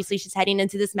she, obviously she's heading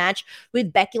into this match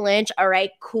with Becky Lynch. All right,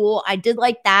 cool. I did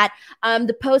like that.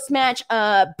 The post-match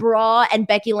brawl and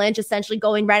Becky Lynch essentially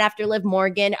going right after Liv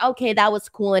Morgan. Okay, that was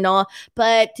cool and all.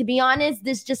 But to be honest,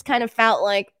 this just kind of felt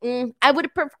like, I think I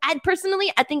would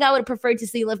have preferred to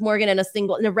see Liv Morgan in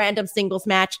a random singles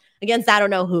match against I don't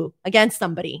know who, against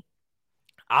somebody.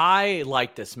 I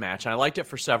liked this match. I liked it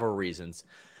for several reasons.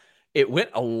 It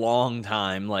went a long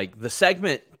time. Like the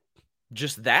segment,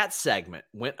 just that segment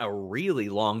went a really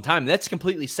long time. That's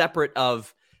completely separate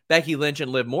of Becky Lynch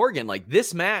and Liv Morgan. Like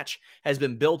this match has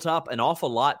been built up an awful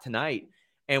lot tonight.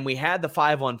 And we had the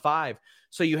 5-on-5.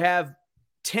 So you have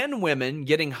 10 women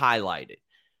getting highlighted.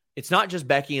 It's not just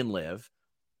Becky and Liv.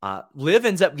 Liv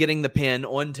ends up getting the pin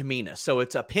on Tamina. So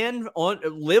it's a pin on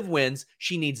Liv wins.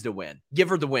 She needs to win. Give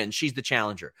her the win. She's the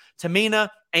challenger. Tamina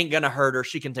ain't going to hurt her.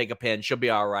 She can take a pin. She'll be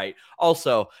all right.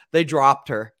 Also, they dropped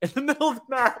her in the middle of the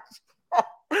match.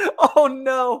 Oh,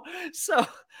 no. So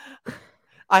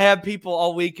I have people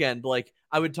all weekend. Like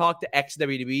I would talk to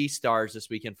ex-WWE stars this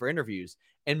weekend for interviews,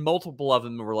 and multiple of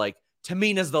them were like,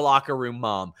 Tamina's the locker room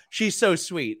mom. She's so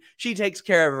sweet. She takes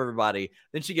care of everybody.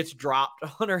 Then she gets dropped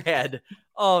on her head.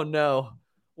 Oh, no.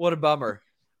 What a bummer.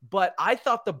 But I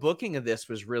thought the booking of this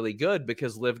was really good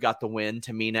because Liv got the win.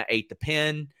 Tamina ate the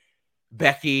pin.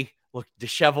 Becky looked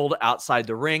disheveled outside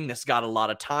the ring. This got a lot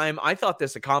of time. I thought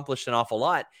this accomplished an awful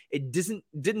lot. It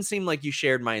didn't seem like you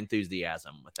shared my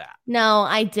enthusiasm with that. No,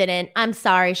 I didn't. I'm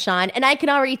sorry, Sean. And I can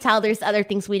already tell there's other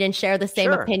things we didn't share the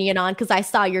same opinion on because I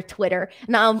saw your Twitter.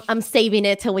 Now I'm saving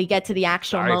it till we get to the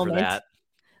actual moment.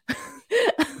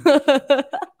 For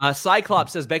that.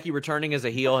 Cyclops says Becky returning as a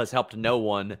heel has helped no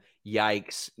one.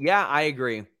 Yikes. Yeah, I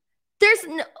agree.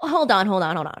 Hold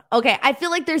on. Okay, I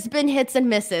feel like there's been hits and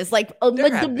misses. Like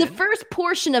the first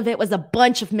portion of it was a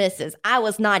bunch of misses. I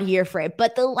was not here for it.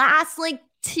 But the last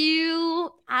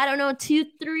 2-3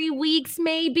 weeks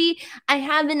maybe, I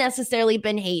haven't necessarily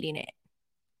been hating it.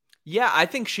 Yeah, I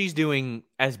think she's doing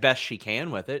as best she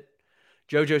can with it.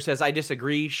 JoJo says, I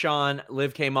disagree, Sean.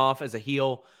 Liv came off as a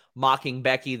heel, mocking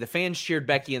Becky. The fans cheered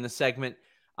Becky in the segment.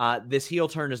 This heel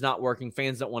turn is not working.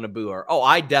 Fans don't want to boo her. Oh,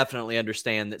 I definitely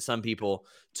understand that some people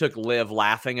took Liv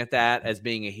laughing at that as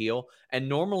being a heel. And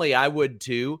normally I would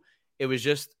too. It was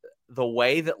just the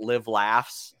way that Liv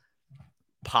laughs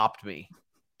popped me.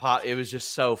 It was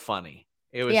just so funny.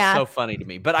 It was so funny to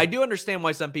me. But I do understand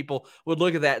why some people would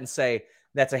look at that and say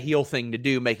that's a heel thing to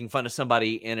do, making fun of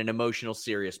somebody in an emotional,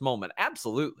 serious moment.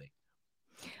 Absolutely.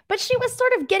 But she was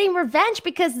sort of getting revenge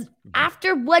because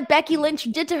after what Becky Lynch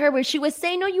did to her, where she was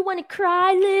saying, "Oh, you want to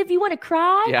cry, Liv? You want to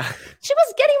cry?" Yeah, she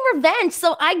was getting revenge.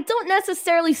 So I don't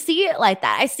necessarily see it like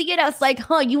that. I see it as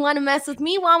like, "Oh, you want to mess with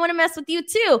me? Well, I want to mess with you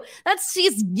too."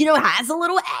 She's has a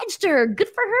little edge to her. Good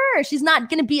for her. She's not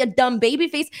gonna be a dumb baby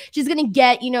face. She's gonna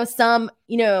get some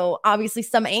obviously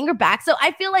some anger back. So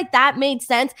I feel like that made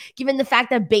sense given the fact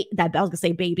that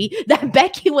that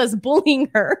Becky was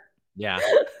bullying her. Yeah,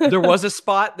 there was a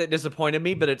spot that disappointed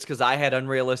me, but it's because I had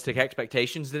unrealistic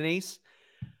expectations, Denise.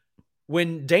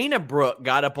 When Dana Brooke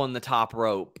got up on the top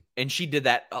rope and she did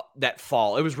that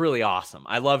fall, it was really awesome.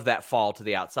 I love that fall to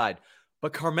the outside.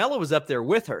 But Carmella was up there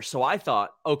with her, so I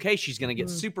thought, okay, she's going to get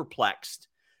superplexed,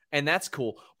 and that's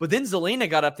cool. But then Zelina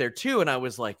got up there too, and I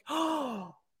was like,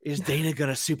 oh, is Dana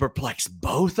going to superplex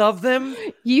both of them?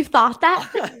 You thought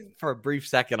that? For a brief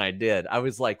second, I did. I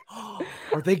was like, oh,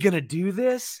 are they going to do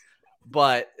this?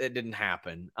 But it didn't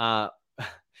happen.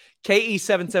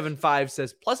 KE775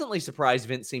 says, pleasantly surprised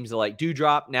Vince seems to like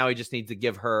Doudrop. Now he just needs to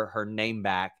give her name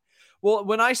back. Well,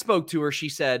 when I spoke to her, she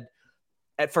said,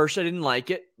 at first I didn't like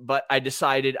it, but I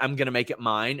decided I'm going to make it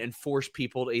mine and force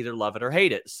people to either love it or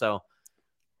hate it. So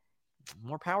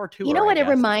more power to her. You know what it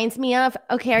reminds me of?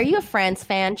 Okay, are you a Friends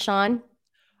fan, Sean?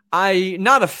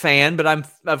 Not a fan, but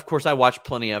of course I watched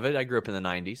plenty of it. I grew up in the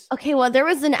 90s. Okay, well, there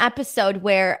was an episode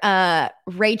where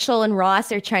Rachel and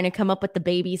Ross are trying to come up with the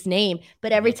baby's name,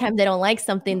 but every time they don't like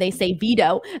something, they say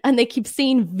Vito, and they keep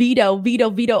saying Vito, Vito,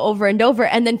 Vito over and over.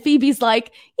 And then Phoebe's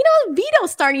like,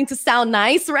 Vito's starting to sound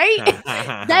nice, right?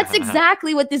 That's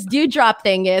exactly what this Doudrop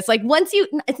thing is. Like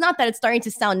it's not that it's starting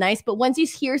to sound nice, but once you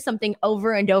hear something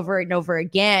over and over and over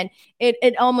again,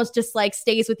 it almost just like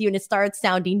stays with you and it starts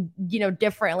sounding,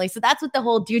 differently. So that's what the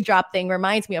whole Doudrop thing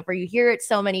reminds me of, where you hear it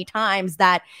so many times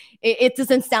that it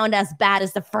doesn't sound as bad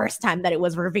as the first time that it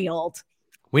was revealed.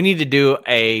 We need to do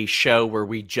a show where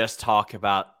we just talk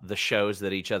about the shows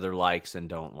that each other likes and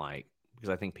don't like, because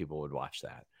I think people would watch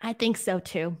that. I think so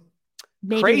too.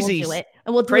 Maybe we'll do it.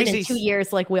 And we'll do it in 2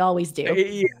 years like we always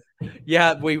do.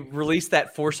 Yeah, we released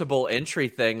that forcible entry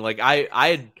thing. Like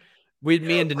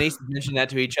me and Denise mentioned that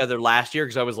to each other last year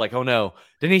because I was like, oh no,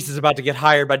 Denise is about to get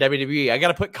hired by WWE. I got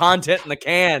to put content in the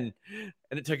can.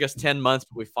 And it took us 10 months,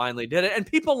 but we finally did it. And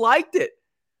people liked it.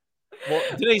 Well,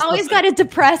 Denise, always got to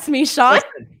depress me, Sean.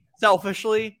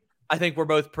 Selfishly, I think we're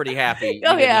both pretty happy.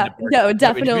 Oh, yeah. No,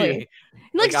 definitely.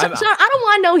 Like Sean, I don't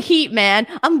want no heat, man.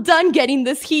 I'm done getting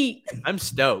this heat. I'm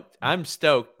stoked. I'm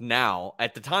stoked now.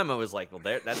 At the time, I was like, well,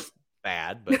 that's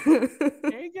bad. But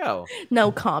there you go.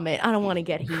 No comment. I don't want to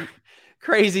get heat.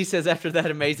 Crazy says, after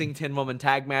that amazing 10-woman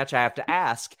tag match, I have to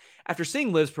ask, after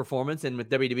seeing Liv's performance and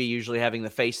with WWE usually having the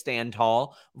face stand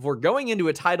tall, before going into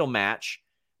a title match,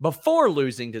 before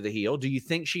losing to the heel, do you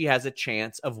think she has a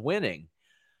chance of winning?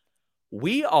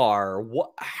 Have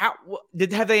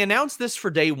they announced this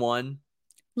for day one?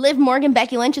 Liv Morgan,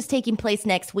 Becky Lynch is taking place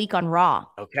next week on Raw.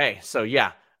 Okay, so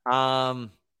yeah. Do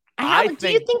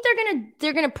you think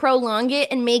they're gonna prolong it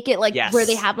and make it like where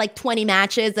they have like 20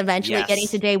 matches eventually getting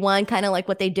to day one, kind of like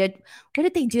what they did? What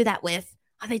did they do that with?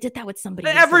 Oh, they did that with somebody.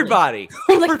 Everybody.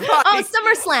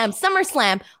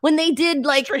 SummerSlam. When they did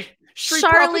like Street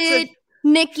Charlotte,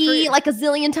 Nikki, like a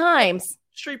zillion times.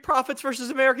 Street Profits versus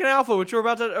American Alpha,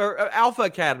 or Alpha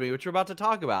Academy, which we're about to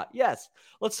talk about. Yes,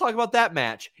 let's talk about that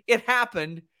match. It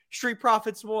happened. Street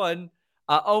Profits won.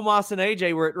 Omos and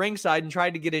AJ were at ringside and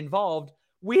tried to get involved.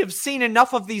 We have seen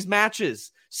enough of these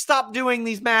matches. Stop doing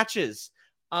these matches.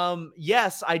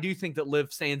 Yes, I do think that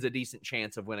Liv stands a decent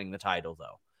chance of winning the title,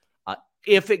 though.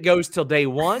 If it goes till day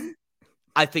one,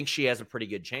 I think she has a pretty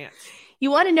good chance. You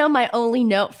want to know my only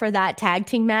note for that tag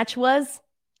team match was?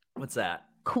 What's that?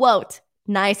 Quote,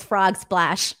 nice frog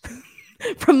splash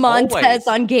from Montez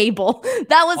on Gable.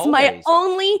 That was my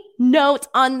only note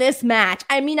on this match.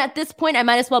 I mean, at this point, I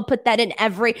might as well put that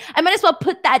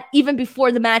even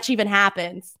before the match even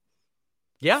happens.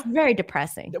 Yeah. It's very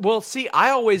depressing. Well, see,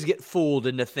 I always get fooled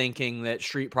into thinking that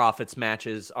Street Profits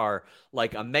matches are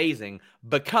like amazing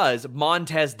because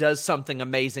Montez does something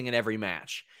amazing in every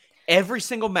match. Every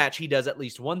single match, he does at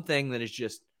least one thing that is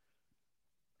just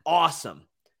awesome.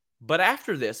 But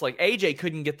after this, like AJ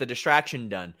couldn't get the distraction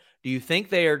done. Do you think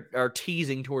they are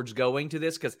teasing towards going to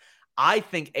this? Because I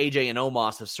think AJ and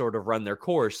Omos have sort of run their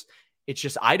course. It's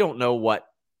just I don't know what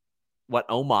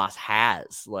Omos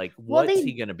has. Like, what's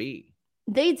he going to be?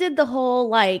 They did the whole,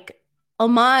 like,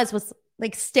 Omos was,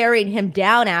 like, staring him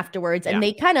down afterwards, and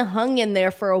they kind of hung in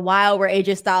there for a while where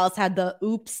AJ Styles had the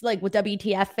oops, like, with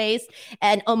WTF face,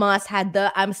 and Omos had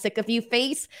the I'm sick of you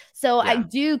face. So I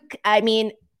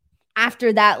mean,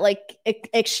 after that, like,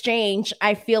 exchange,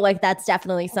 I feel like that's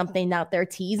definitely something that they're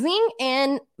teasing.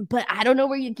 But I don't know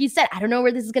where you said, I don't know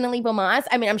where this is going to leave Omos.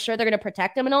 I mean, I'm sure they're going to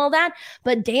protect him and all that,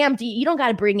 but damn, you don't got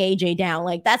to bring AJ down.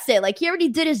 Like, that's it. Like, he already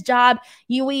did his job.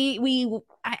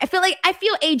 I feel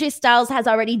AJ Styles has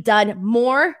already done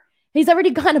more. He's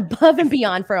already gone above and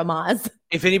beyond for Omos.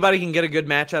 If anybody can get a good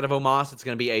match out of Omos, it's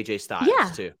going to be AJ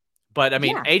Styles too. But I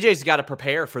mean, AJ's got to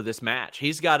prepare for this match.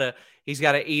 He's got to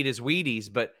eat his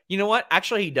Wheaties. But you know what?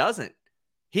 Actually, he doesn't.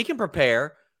 He can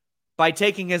prepare by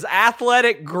taking his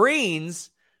Athletic Greens.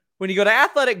 When you go to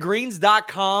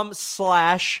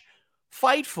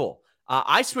athleticgreens.com/Fightful,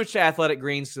 I switched to Athletic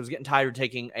Greens because I was getting tired of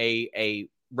taking a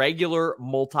regular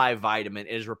multivitamin.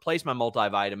 It has replaced my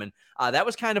multivitamin. That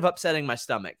was kind of upsetting my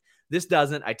stomach. This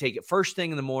doesn't. I take it first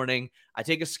thing in the morning. I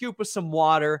take a scoop with some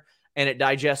water, and it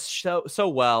digests so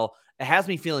well. It has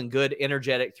me feeling good,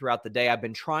 energetic throughout the day. I've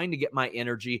been trying to get my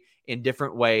energy in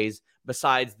different ways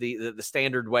besides the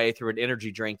standard way through an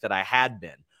energy drink that I had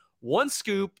been. One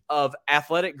scoop of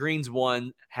Athletic Greens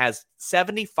One has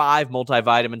 75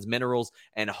 multivitamins, minerals,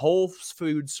 and whole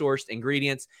food sourced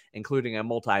ingredients, including a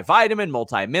multivitamin,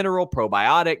 multi-mineral,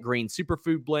 probiotic, green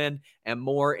superfood blend, and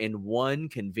more in one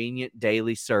convenient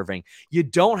daily serving. You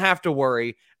don't have to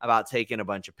worry about taking a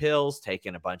bunch of pills,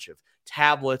 taking a bunch of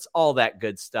tablets, all that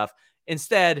good stuff.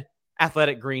 Instead,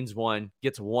 Athletic Greens One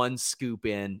gets one scoop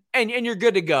in, and you're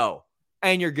good to go.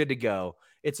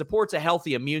 It supports a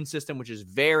healthy immune system, which is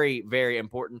very, very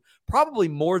important, probably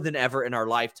more than ever in our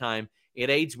lifetime.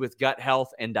 It aids with gut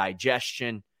health and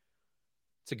digestion.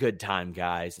 It's a good time,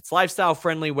 guys. It's lifestyle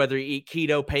friendly, whether you eat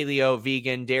keto, paleo,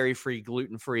 vegan, dairy-free,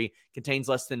 gluten-free. Contains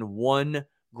less than 1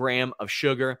 gram of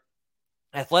sugar.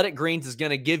 Athletic Greens is going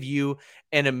to give you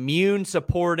an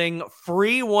immune-supporting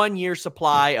free 1-year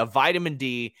supply of vitamin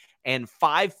D and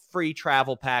 5 free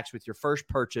travel packs with your first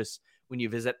purchase when you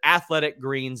visit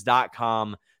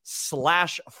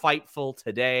athleticgreens.com/Fightful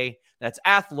today. That's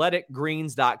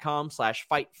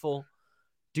athleticgreens.com/Fightful.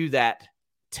 Do that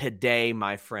today,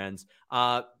 my friends.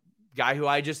 Guy who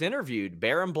I just interviewed,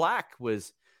 Baron Black,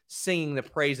 was singing the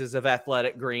praises of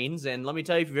Athletic Greens. And let me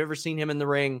tell you, if you've ever seen him in the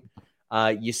ring,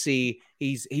 you see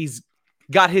he's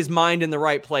got his mind in the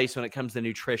right place when it comes to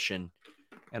nutrition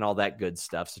and all that good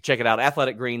stuff. So check it out,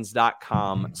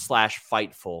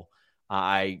 athleticgreens.com/Fightful.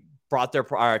 I tried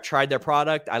their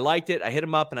product. I liked it. I hit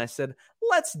them up and I said,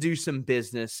 let's do some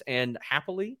business. And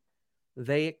happily,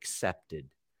 they accepted.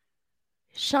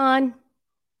 Sean,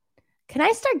 can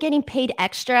I start getting paid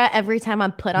extra every time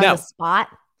I'm put on the spot?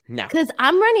 No. Because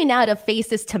I'm running out of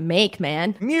faces to make,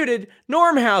 man. Muted.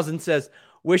 Normhausen says,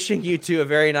 wishing you two a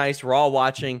very nice Raw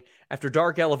watching. After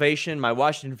dark elevation, my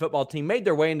Washington football team made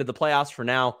their way into the playoffs for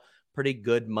now. Pretty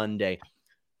good Monday.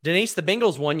 Denise, the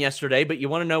Bengals won yesterday, but you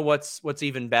want to know what's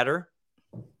even better?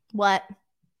 What?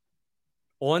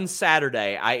 On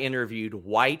Saturday, I interviewed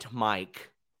White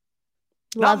Mike.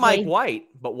 Lovely. Not Mike White,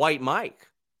 but White Mike.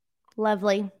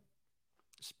 Lovely.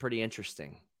 It's pretty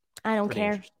interesting. I don't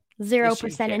care.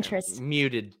 0% interest.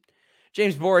 Muted.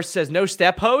 James Boris says, no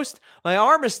step host? My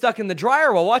arm is stuck in the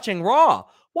dryer while watching Raw.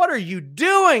 What are you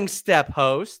doing, step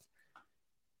host?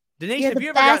 Denise, You're have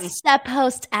you the ever best step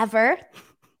host ever.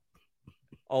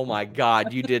 Oh my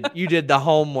God, you did the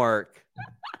homework.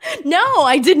 No,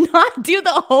 I did not do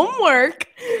the homework.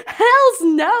 Hells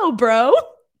no, bro.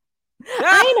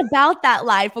 I ain't about that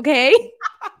life, okay?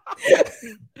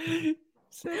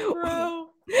 Say, bro.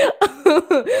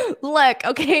 Look,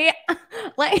 okay?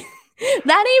 Like,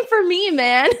 that ain't for me,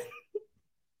 man.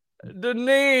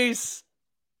 Denise.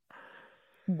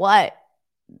 What?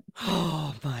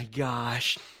 Oh my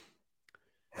gosh.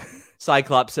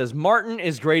 Cyclops says, Martin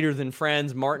is greater than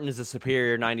Friends. Martin is a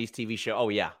superior 90s TV show. Oh,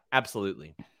 yeah,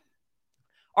 absolutely.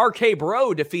 RK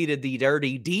Bro defeated the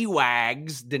Dirty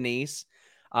D-Wags, Denise.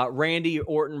 Randy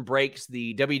Orton breaks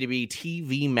the WWE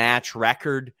TV match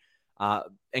record.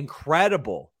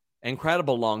 Incredible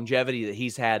longevity that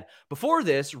he's had. Before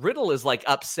this, Riddle is like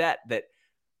upset that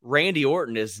Randy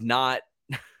Orton is not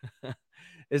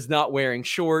wearing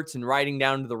shorts and riding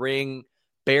down to the ring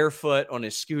barefoot on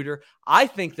his scooter. I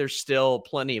think there's still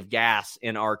plenty of gas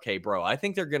in RK Bro. I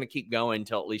think they're going to keep going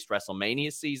until at least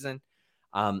WrestleMania season.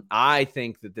 I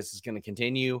think that this is going to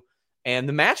continue. And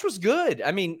the match was good.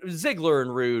 I mean, Ziggler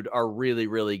and Rude are really,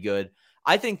 really good.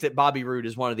 I think that Bobby Roode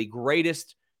is one of the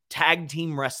greatest tag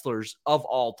team wrestlers of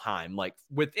all time. Like,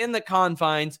 within the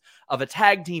confines of a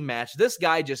tag team match, this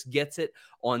guy just gets it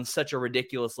on such a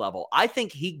ridiculous level. I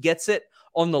think he gets it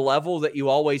on the level that you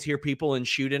always hear people in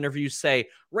shoot interviews say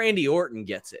Randy Orton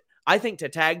gets it. I think to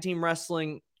tag team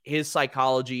wrestling, his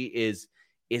psychology is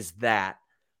that.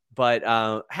 But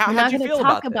how do you feel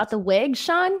about talk about the wig,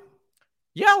 Sean?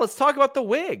 Yeah, let's talk about the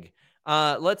wig.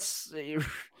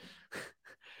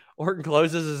 Orton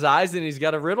closes his eyes and he's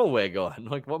got a Riddle wig on.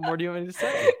 Like, what more do you want me to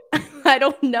say? I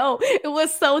don't know. It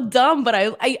was so dumb, but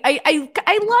I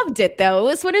loved it though. It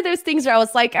was one of those things where I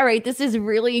was like, all right, this is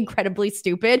really incredibly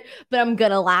stupid, but I'm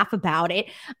gonna laugh about it.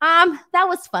 That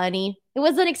was funny. It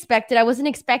was unexpected. I wasn't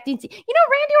expecting to.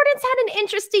 Randy Orton's had an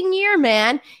interesting year,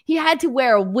 man. He had to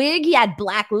wear a wig. He had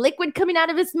black liquid coming out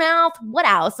of his mouth. What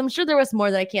else? I'm sure there was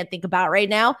more that I can't think about right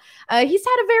now. He's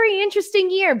had a very interesting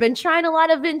year. Been trying a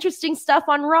lot of interesting stuff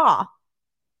on Raw.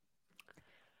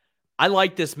 I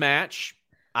like this match.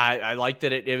 I like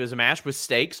that it was a match with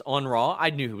stakes on Raw. I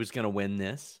knew who was going to win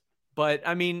this. But,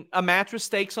 I mean, a match with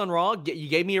stakes on Raw, you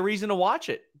gave me a reason to watch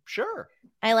it. Sure.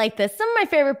 I like this. Some of my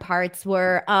favorite parts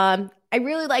were, I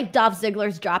really liked Dolph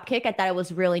Ziggler's dropkick. I thought it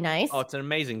was really nice. Oh, it's an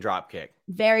amazing dropkick.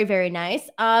 Very, very nice.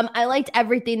 I liked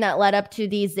everything that led up to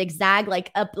the zigzag,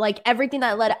 everything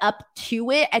that led up to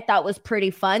it, I thought was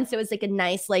pretty fun. So it was like a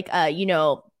nice,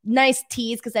 nice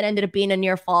tease because that ended up being a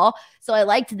near fall. So I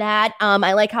liked that.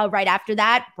 I like how right after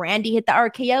that, Brandy hit the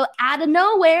RKO out of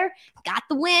nowhere, got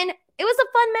the win. It was a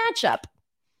fun matchup.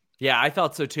 Yeah, I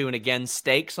thought so too. And again,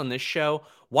 stakes on this show.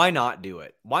 Why not do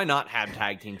it? Why not have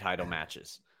tag team title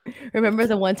matches? Remember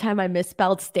the one time I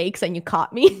misspelled steaks and you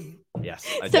caught me? Yes,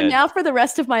 I so did. Now for the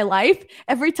rest of my life,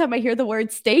 every time I hear the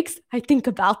word steaks, I think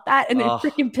about that and it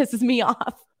freaking pisses me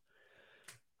off.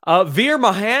 Veer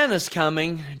Mahan is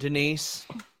coming, Denise.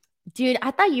 Dude,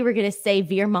 I thought you were going to say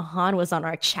Veer Mahan was on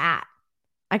our chat.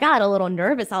 I got a little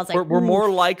nervous. I was like, we're more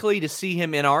likely to see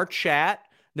him in our chat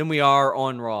than we are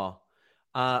on Raw.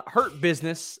 Hurt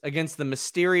Business against the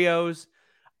Mysterios.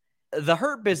 The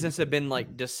Hurt Business have been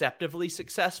like deceptively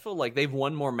successful. Like they've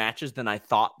won more matches than I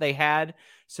thought they had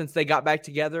since they got back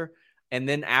together. And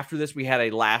then after this, we had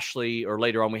a Lashley, or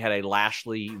later on, we had a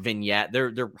Lashley vignette.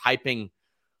 They're hyping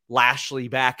Lashley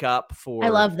back up for. I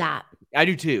love that. I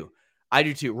do too.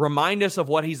 Remind us of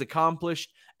what he's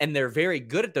accomplished. And they're very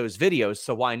good at those videos.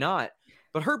 So why not?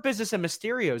 But Hurt Business and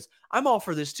Mysterios, I'm all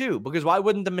for this too. Because why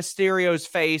wouldn't the Mysterios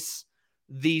face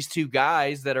these two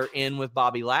guys that are in with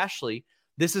Bobby Lashley?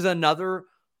 This is another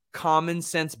common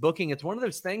sense booking. It's one of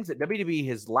those things that WWE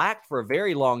has lacked for a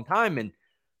very long time. And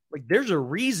like, there's a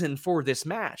reason for this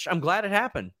match. I'm glad it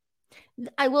happened.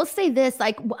 I will say this,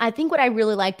 like, I think what I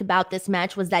really liked about this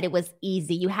match was that it was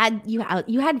easy. You had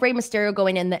Rey Mysterio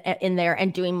going in there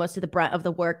and doing most of the brunt of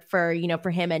the work for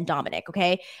him and Dominic.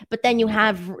 Okay. But then you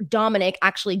have Dominic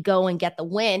actually go and get the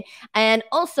win. And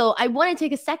also I want to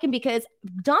take a second because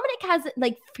Dominic has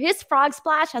like his frog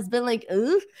splash has been like,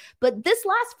 ooh, but this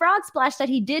last frog splash that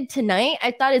he did tonight,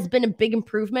 I thought has been a big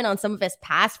improvement on some of his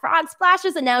past frog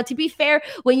splashes. And now to be fair,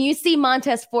 when you see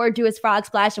Montez Ford do his frog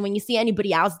splash and when you see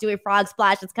anybody else do a frog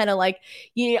splash, it's kind of like,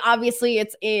 obviously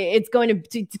it's going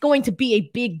to be a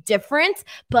big difference,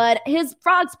 but his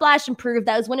frog splash improved.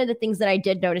 That was one of the things that I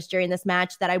did notice during this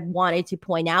match that I wanted to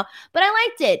point out, but I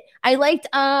liked it. I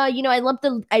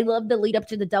loved the lead up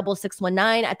to the double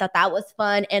 619. I thought that was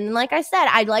fun. And like I said,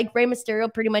 I like Rey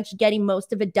Mysterio pretty much getting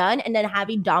most of it done and then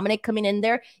having Dominic coming in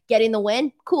there, getting the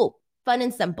win. Cool, fun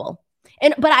and simple.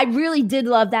 But I really did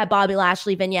love that Bobby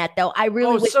Lashley vignette, though. I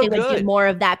really wish they would do more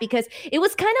of that because it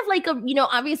was kind of like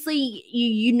obviously,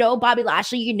 Bobby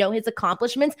Lashley, his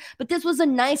accomplishments, but this was a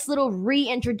nice little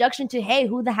reintroduction to, hey,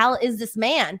 who the hell is this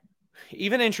man?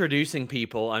 Even introducing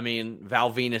people. I mean, Val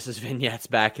Venus's vignettes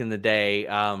back in the day.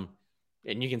 And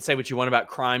you can say what you want about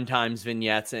Crime Time's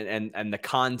vignettes and the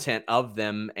content of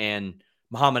them and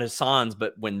Muhammad Hassan's,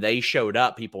 but when they showed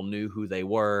up, people knew who they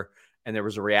were. And there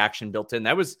was a reaction built in.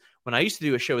 That was when I used to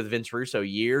do a show with Vince Russo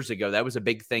years ago. That was a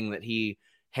big thing that he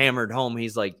hammered home.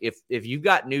 He's like, if you've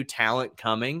got new talent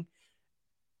coming,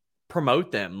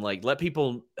 promote them. Like, let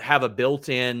people have a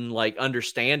built-in like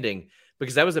understanding,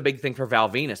 because that was a big thing for Val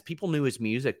Venus. People knew his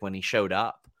music when he showed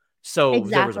up. So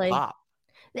exactly. There was a pop.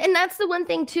 And that's the one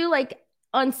thing too, like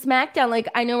on SmackDown, like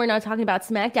I know we're not talking about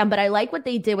SmackDown, but I like what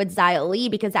they did with Xia Li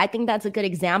because I think that's a good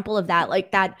example of that,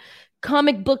 like that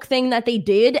comic book thing that they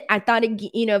did. I thought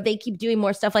if they keep doing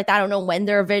more stuff like that, I don't know when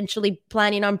they're eventually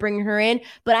planning on bringing her in,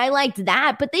 but I liked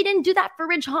that. But they didn't do that for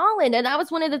Ridge Holland, and that was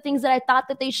one of the things that I thought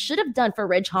that they should have done for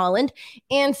Ridge Holland.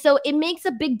 And so it makes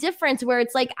a big difference where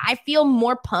it's like I feel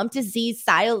more pumped to see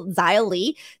Xia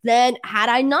Li than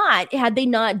had they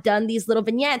not done these little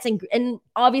vignettes. And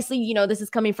obviously, this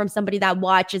is coming from somebody that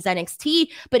watches NXT,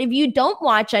 but if you don't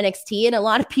watch NXT, and a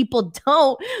lot of people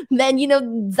don't, then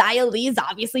Xia Li is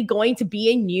obviously going to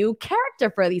be a new character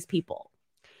for these people.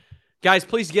 Guys,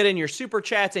 please get in your super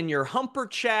chats and your humper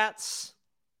chats.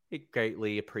 We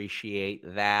greatly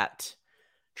appreciate that.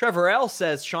 Trevor L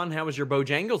says, Sean, how was your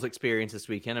Bojangles experience this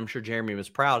weekend? I'm sure Jeremy was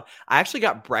proud. I actually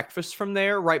got breakfast from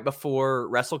there right before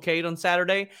WrestleCade on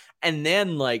Saturday. And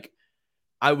then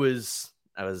I was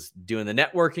doing the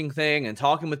networking thing and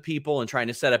talking with people and trying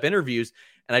to set up interviews.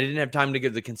 And I didn't have time to go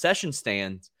to the concession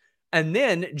stand. And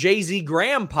then Jay-Z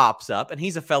Graham pops up, and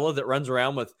he's a fellow that runs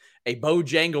around with a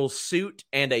Bojangles suit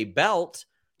and a belt,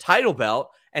 title belt.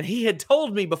 And he had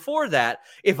told me before that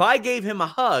if I gave him a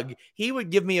hug, he would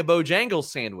give me a Bojangles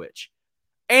sandwich.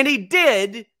 And he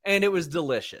did, and it was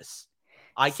delicious.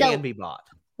 I can be bought.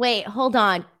 Wait, hold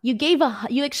on.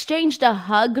 You exchanged a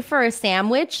hug for a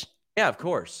sandwich? Yeah, of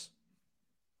course.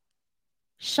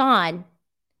 Sean,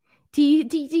 do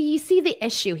you see the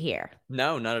issue here?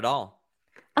 No, not at all.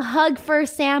 A hug for a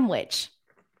sandwich.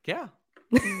 Yeah.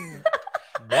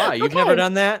 Why? You've never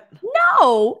done that?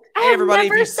 No. I have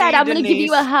never said I'm going to give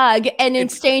you a hug in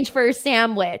exchange for a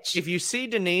sandwich. If you see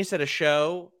Denise at a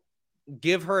show,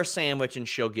 give her a sandwich and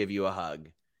she'll give you a hug.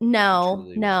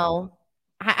 No.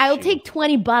 I'll take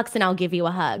 $20 and I'll give you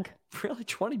a hug. Really,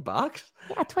 $20?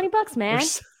 Yeah, $20, man.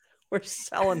 We're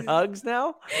selling hugs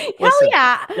now. Hell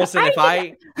yeah! Listen. If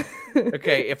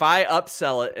I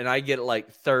upsell it and I get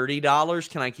like $30,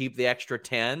 can I keep the extra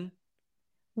 10?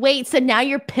 Wait, so now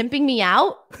you're pimping me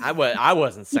out? I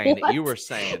wasn't saying it. You were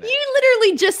saying it. You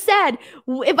literally just said,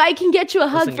 if I can get you a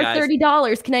hug for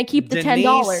 $30, can I keep the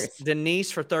 $10? Denise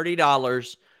for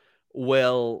 $30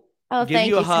 will give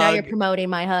you a hug. So now you're promoting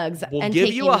my hugs. We'll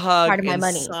give you a hug part of my and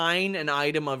money. Sign an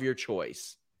item of your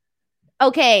choice.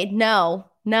 Okay, no.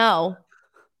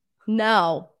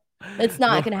 It's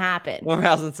not going to happen.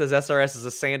 Morhausen says SRS is a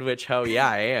sandwich hoe. Yeah,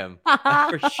 I am. I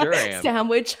for sure am.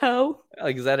 Sandwich hoe?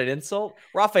 Like, is that an insult?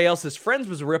 Raphael says Friends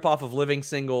was a ripoff of Living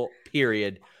Single,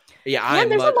 period. Yeah,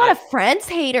 there's a lot of Friends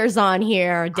haters on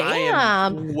here. Damn. I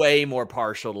am way more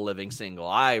partial to Living Single.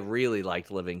 I really liked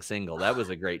Living Single. That was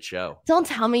a great show. Don't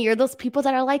tell me you're those people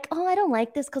that are like, oh, I don't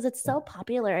like this because it's so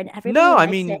popular and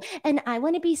everybody likes it. And I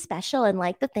want to be special and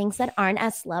like the things that aren't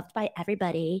as loved by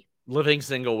everybody. Living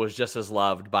Single was just as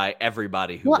loved by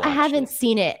everybody who watched I haven't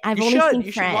seen it. I've only seen Friends.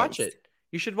 You should watch it.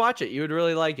 You should watch it. You would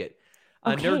really like it.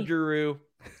 Okay. Nerd Guru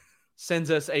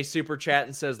sends us a super chat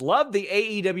and says, love the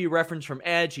AEW reference from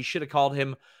Edge. He should have called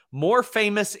him More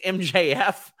Famous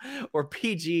MJF or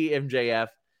PG MJF.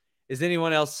 Is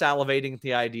anyone else salivating at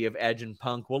the idea of Edge and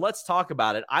Punk? Well, let's talk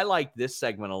about it. I like this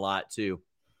segment a lot too.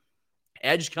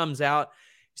 Edge comes out.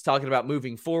 He's talking about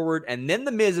moving forward. And then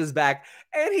The Miz is back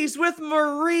and he's with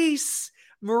Maryse.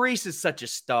 Maryse is such a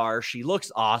star. She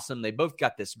looks awesome. They both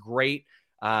got this great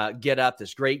get up,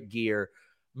 this great gear.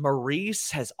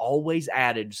 Maryse has always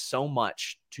added so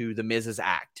much to The Miz's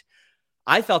act.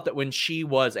 I felt that when she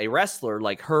was a wrestler,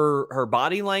 like her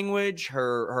body language,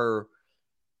 her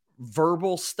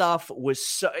verbal stuff was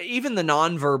so, even the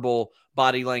nonverbal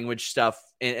body language stuff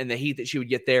and the heat that she would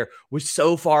get there was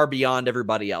so far beyond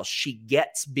everybody else. She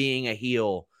gets being a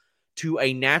heel to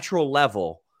a natural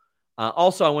level.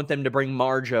 Also, I want them to bring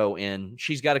Marjo in.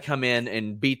 She's got to come in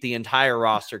and beat the entire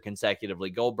roster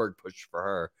consecutively. Goldberg pushed for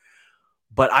her.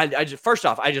 But I just, first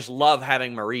off, I just love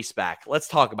having Maryse back. Let's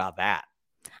talk about that.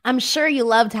 I'm sure you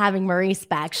loved having Maryse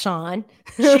back, Sean.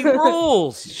 She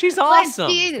rules. She's awesome.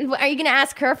 Are you going to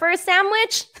ask her for a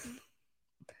sandwich?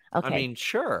 Okay. I mean,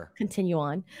 sure. Continue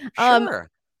on. Sure.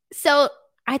 So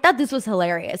I thought this was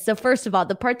hilarious. So first of all,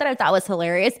 the part that I thought was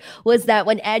hilarious was that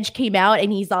when Edge came out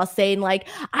and he's all saying like,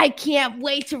 I can't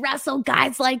wait to wrestle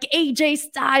guys like AJ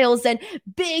Styles and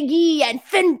Big E and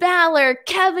Finn Balor,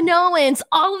 Kevin Owens,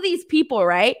 all of these people,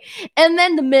 right? And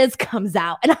then The Miz comes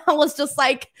out and I was just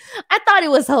like, I thought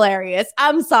it was hilarious.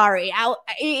 I'm sorry.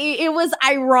 It was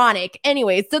ironic.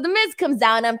 Anyway, so The Miz comes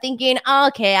out and I'm thinking,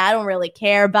 okay, I don't really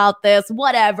care about this,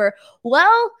 whatever.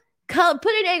 Well, put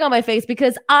an egg on my face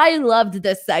because I loved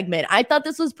this segment. I thought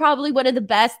this was probably one of the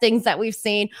best things that we've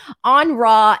seen on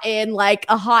Raw in like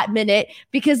a hot minute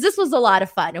because this was a lot of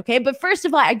fun. Okay. But first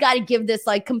of all, I got to give this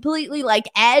like completely like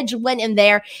Edge went in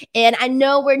there. And I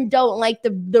know we don't like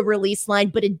the release line,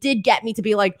 but it did get me to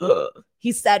be like,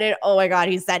 he said it. Oh my God,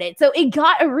 he said it. So it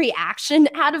got a reaction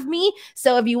out of me.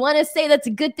 So if you want to say that's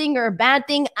a good thing or a bad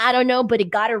thing, I don't know, but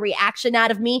it got a reaction out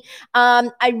of me.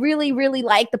 I really, really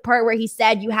like the part where he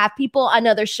said you have people on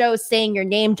other shows saying your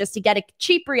name just to get a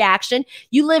cheap reaction.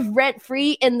 You live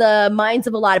rent-free in the minds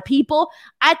of a lot of people.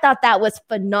 I thought that was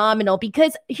phenomenal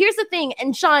because here's the thing,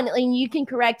 and Sean, and you can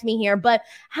correct me here, but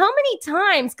how many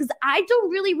times, because I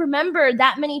don't really remember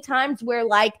that many times where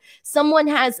like someone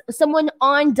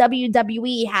on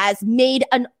WWE has made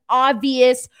an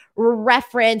obvious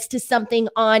reference to something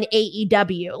on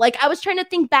AEW. Like I was trying to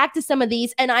think back to some of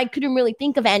these and I couldn't really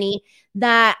think of any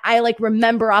that I like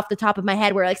remember off the top of my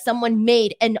head where like someone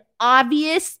made an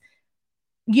obvious,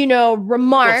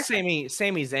 remark. Well, Sami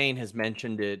Zayn has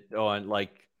mentioned it on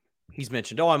like he's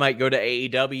mentioned, I might go to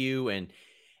AEW, and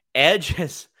Edge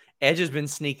has been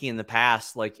sneaky in the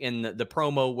past, like in the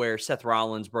promo where Seth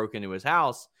Rollins broke into his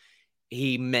house.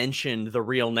 He mentioned the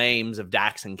real names of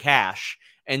Dax and Cash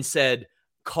and said,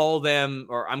 call them,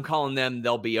 or I'm calling them,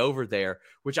 they'll be over there,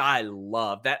 which I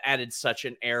love. That added such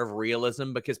an air of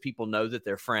realism because people know that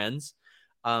they're friends.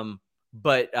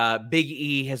 But Big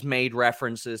E has made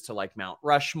references to like Mount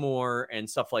Rushmore and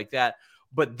stuff like that.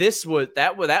 But this was,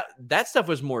 that stuff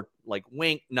was more like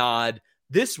wink, nod.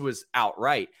 This was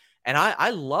outright. And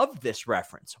I love this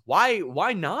reference.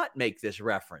 Why not make this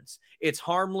reference? It's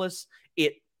harmless.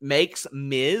 It makes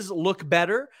Miz look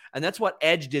better. And that's what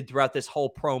Edge did throughout this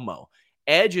whole promo.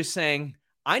 Edge is saying,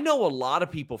 I know a lot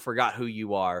of people forgot who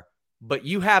you are, but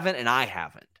you haven't and I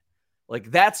haven't.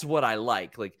 Like, that's what I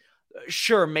like. Like,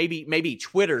 sure, maybe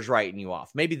Twitter's writing you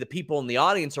off. Maybe the people in the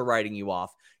audience are writing you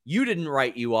off. You didn't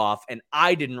write you off and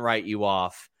I didn't write you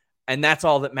off. And that's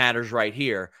all that matters right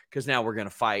here, because now we're going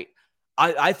to fight.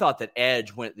 I thought that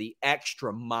Edge went the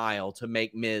extra mile to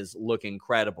make Miz look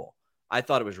incredible. I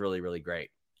thought it was really, really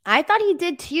great. I thought he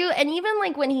did too. And even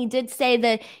like when he did say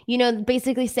that,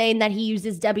 basically saying that he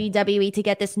uses WWE to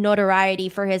get this notoriety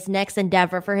for his next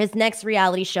endeavor, for his next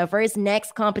reality show, for his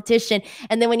next competition.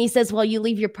 And then when he says, well, you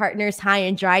leave your partners high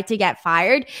and dry to get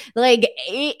fired. Like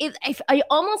I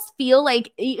almost feel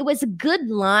like it was a good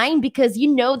line because,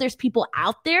 there's people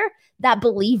out there that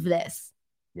believe this.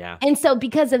 Yeah. And so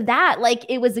because of that, like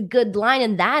it was a good line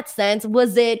in that sense.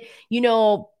 Was it,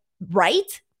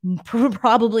 right?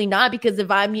 Probably not, because if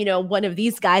I'm, one of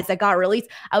these guys that got released,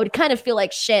 I would kind of feel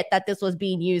like shit that this was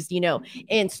being used,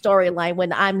 in storyline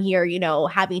when I'm here,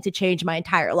 having to change my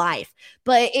entire life.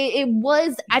 But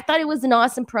I thought it was an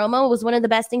awesome promo. It was one of the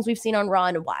best things we've seen on Raw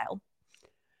in a while.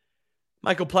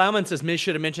 Michael Plowman says Miz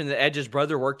should have mentioned that Edge's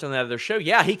brother worked on that other show.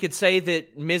 Yeah, he could say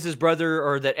that Miz's brother,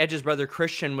 or that Edge's brother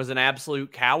Christian, was an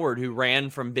absolute coward who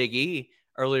ran from Big E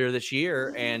earlier this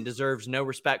year and deserves no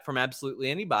respect from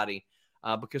absolutely anybody.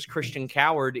 Because Christian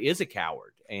Coward is a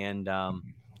coward, and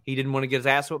he didn't want to get his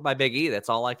ass whipped by Big E. That's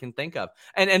all I can think of.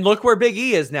 And look where Big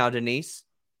E is now, Denise.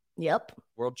 Yep.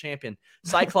 World champion.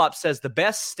 Cyclops says the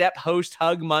best step host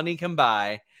hug money can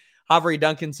buy. Avery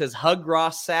Duncan says hug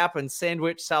Ross Sapp and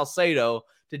sandwich Salcedo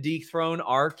to dethrone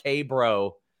RK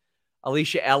Bro.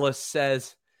 Alicia Ellis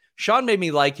says Sean made me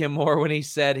like him more when he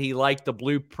said he liked the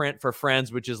blueprint for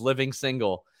Friends, which is living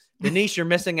single. Denise, you're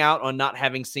missing out on not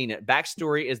having seen it.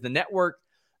 Backstory is the network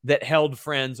that held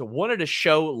Friends wanted a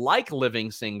show like Living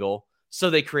Single,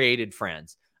 so they created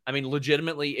Friends. I mean,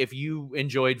 legitimately, if you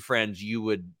enjoyed Friends, you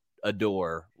would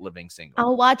adore Living Single.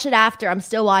 I'll watch it after. I'm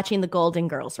still watching The Golden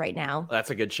Girls right now. That's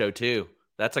a good show, too.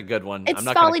 That's a good one. It's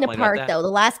falling apart, though.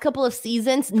 The last couple of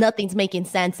seasons, nothing's making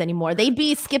sense anymore. They'd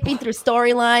be skipping through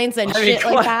storylines and shit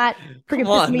like that.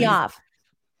 Freaking piss me off.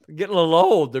 They're getting a little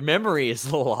old. Their memory is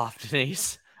a little off,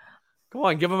 Denise. Come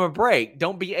on, give them a break.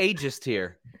 Don't be ageist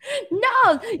here.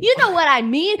 No, you know what I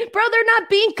mean. Bro, they're not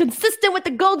being consistent with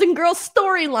the Golden Girls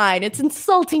storyline. It's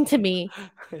insulting to me.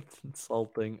 It's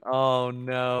insulting. Oh,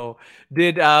 no.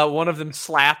 Did one of them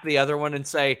slap the other one and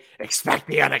say, expect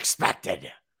the unexpected?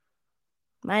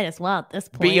 Might as well at this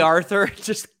point. B. Arthur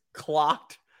just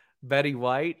clocked Betty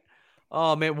White.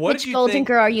 Oh, man. Which did you Golden think?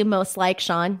 Girl are you most like,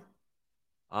 Sean?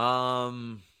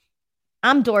 I'm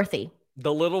Dorothy.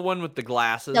 The little one with the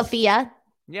glasses. Sophia.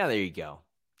 Yeah, there you go.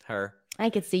 Her. I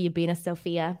could see you being a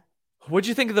Sophia. What'd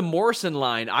you think of the Morrison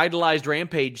line? Idolized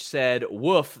Rampage said,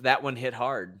 woof, that one hit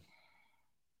hard.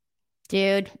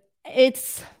 Dude,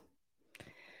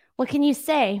 what can you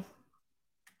say?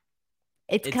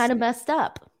 It's kind of messed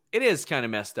up. It is kind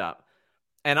of messed up.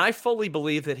 And I fully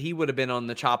believe that he would have been on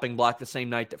the chopping block the same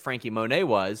night that Frankie Monet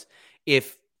was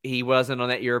if he wasn't on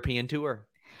that European tour.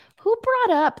 Who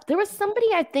brought up? There was somebody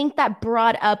I think that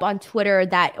brought up on Twitter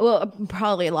that, well,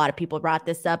 probably a lot of people brought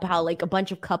this up, how like a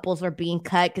bunch of couples were being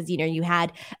cut because, you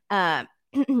had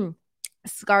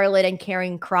Scarlett and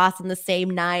Karrion Kross on the same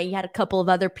night. You had a couple of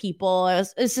other people.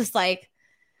 It's just like,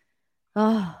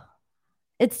 oh,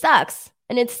 it sucks.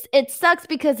 And it sucks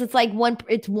because it's like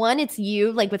it's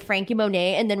you, like with Frankie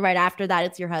Monet, and then right after that,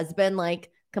 it's your husband. Like,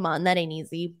 come on, that ain't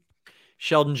easy.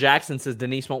 Sheldon Jackson says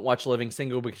Denise won't watch Living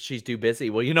Single because she's too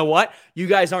busy. Well, you know what? You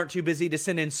guys aren't too busy to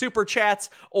send in super chats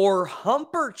or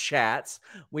humper chats.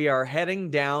 We are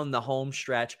heading down the home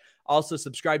stretch. Also,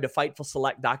 subscribe to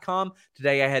FightfulSelect.com.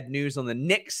 Today, I had news on the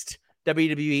next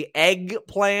WWE Egg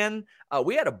plan.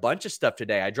 We had a bunch of stuff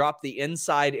today. I dropped the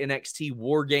Inside NXT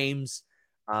War Games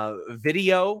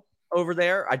video over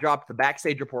there. I dropped the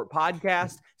Backstage Report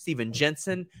podcast. Steven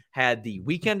Jensen had the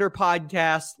Weekender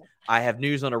podcast. I have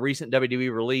news on a recent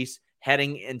WWE release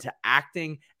heading into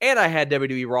acting, and I had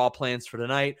WWE Raw plans for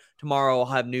tonight. Tomorrow I'll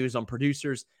have news on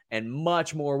producers and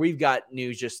much more. We've got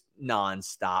news just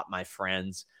nonstop, my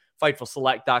friends.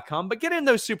 FightfulSelect.com. But get in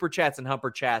those super chats and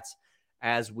humper chats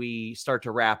as we start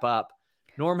to wrap up.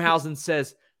 Normhausen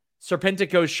says,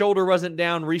 Serpentico's shoulder wasn't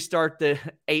down. Restart the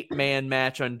 8-man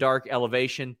match on Dark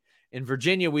Elevation. In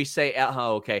Virginia, we say,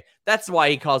 okay, that's why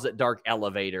he calls it Dark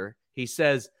Elevator. He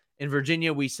says, in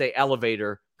Virginia, we say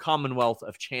elevator, Commonwealth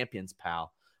of Champions,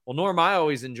 pal. Well, Norm, I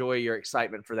always enjoy your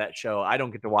excitement for that show. I don't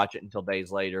get to watch it until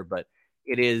days later, but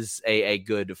it is a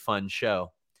good, fun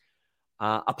show.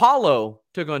 Apollo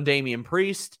took on Damian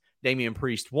Priest. Damian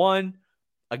Priest won.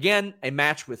 Again, a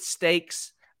match with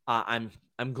stakes. I'm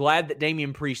glad that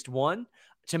Damian Priest won.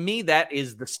 To me, that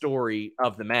is the story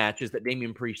of the match, is that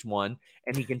Damian Priest won,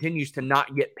 and he continues to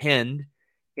not get pinned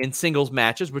in singles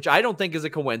matches, which I don't think is a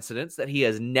coincidence, that he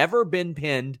has never been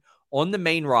pinned on the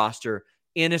main roster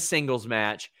in a singles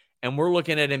match, and we're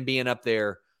looking at him being up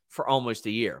there for almost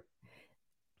a year.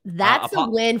 That's a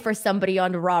win for somebody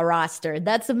on the Raw roster.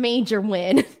 That's a major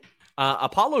win.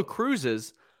 Apollo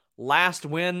Cruz's last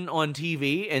win on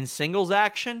TV in singles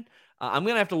action, I'm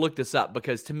going to have to look this up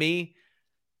because to me,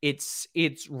 it's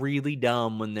really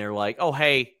dumb when they're like, oh,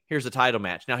 hey, here's a title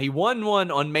match. Now, he won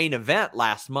one on Main Event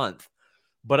last month.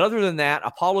 But other than that,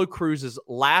 Apollo Cruz's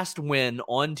last win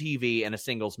on TV in a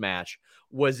singles match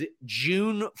was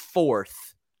June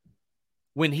 4th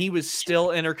when he was still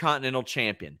Intercontinental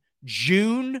Champion.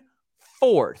 June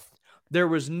 4th. There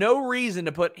was no reason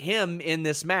to put him in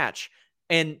this match.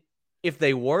 And if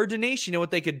they were, Denise, you know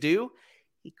what they could do?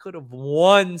 He could have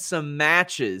won some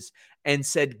matches and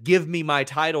said, give me my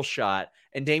title shot.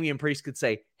 And Damian Priest could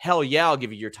say, hell yeah, I'll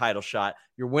give you your title shot.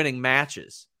 You're winning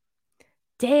matches.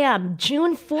 Damn,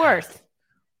 June 4th.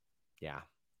 Yeah.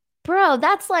 Bro,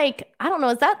 that's like, I don't know.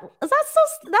 Is that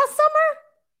summer?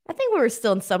 I think we were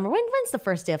still in summer. When's the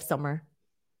first day of summer?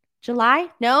 July?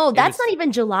 No, that's not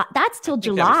even July. That's till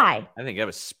July. I think that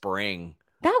was spring.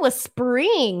 That was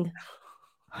spring.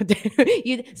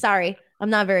 Sorry, I'm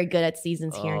not very good at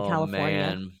seasons here in California.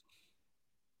 Man.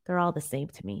 They're all the same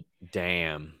to me.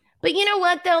 Damn. But you know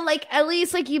what, though? Like, at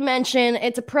least, like you mentioned,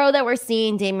 it's a pro that we're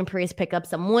seeing Damian Priest pick up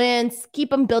some wins,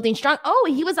 keep him building strong.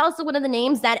 Oh, he was also one of the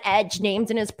names that Edge named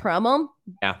in his promo.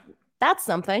 Yeah. That's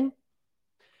something.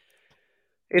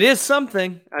 It is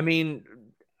something. I mean,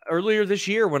 earlier this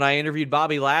year when I interviewed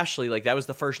Bobby Lashley, like that was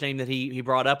the first name that he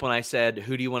brought up when I said,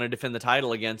 who do you want to defend the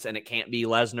title against? And it can't be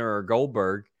Lesnar or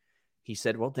Goldberg. He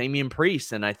said, well, Damian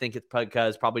Priest. And I think it's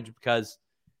probably because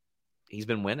he's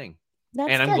been winning. That's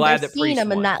and I'm good. glad They're that seeing Priest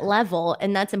him in won. that level,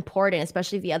 and that's important,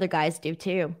 especially if the other guys do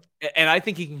too. And I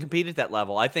think he can compete at that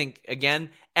level. I think, again,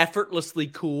 effortlessly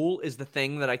cool is the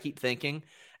thing that I keep thinking.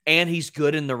 And he's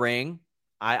good in the ring.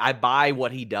 I buy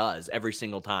what he does every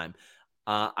single time.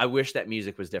 I wish that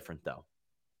music was different, though.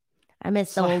 I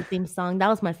miss the old theme song. That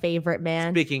was my favorite,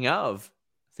 man. Speaking of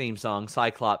theme song,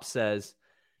 Cyclops says,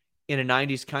 in a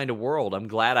 90s kind of world, I'm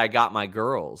glad I got my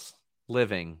girls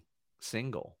living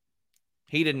single.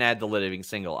 He didn't add the living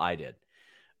single. I did.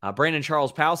 Brandon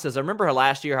Charles Powell says, I remember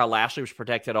last year how Lashley was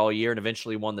protected all year and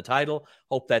eventually won the title.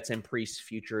 Hope that's in Priest's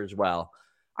future as well.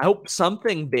 I hope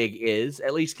something big is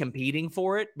at least competing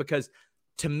for it, because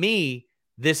to me,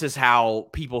 this is how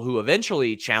people who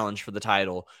eventually challenge for the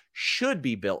title should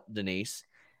be built, Denise.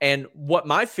 And what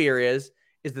my fear is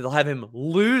that they'll have him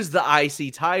lose the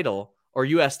IC title or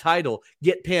US title,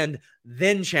 get pinned,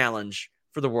 then challenge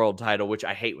for the world title, which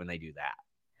I hate when they do that.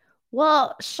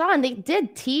 Well, Sean, they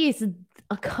did tease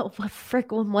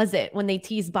when was it? When they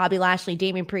teased Bobby Lashley,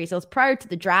 Damian Priest. It was prior to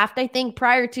the draft, I think,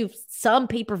 prior to some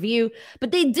pay-per-view.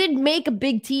 But they did make a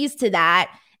big tease to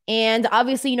that. And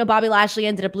obviously, Bobby Lashley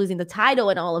ended up losing the title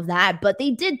and all of that. But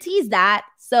they did tease that.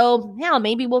 So, yeah,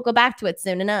 maybe we'll go back to it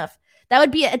soon enough. I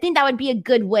think that would be a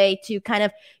good way to kind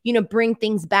of, bring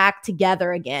things back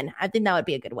together again. I think that would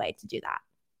be a good way to do that.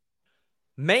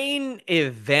 Main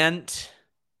event.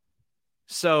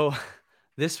 So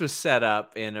this was set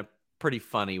up in a pretty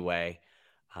funny way.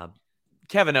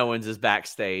 Kevin Owens is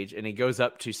backstage and he goes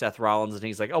up to Seth Rollins and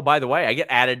he's like, oh, by the way, I get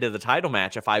added to the title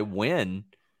match if I win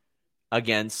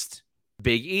against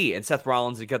Big E. And Seth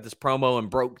Rollins had got this promo and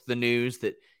broke the news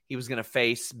that he was going to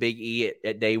face Big E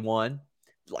at day one,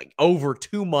 like over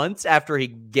 2 months after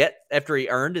he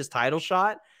earned his title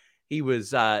shot. He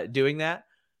was doing that.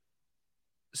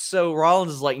 So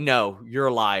Rollins is like, no, you're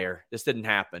a liar. This didn't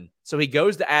happen. So he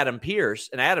goes to Adam Pearce,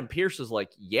 and Adam Pearce is like,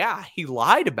 yeah, he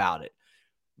lied about it.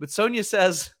 But Sonya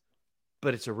says,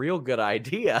 but it's a real good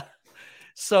idea.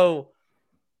 So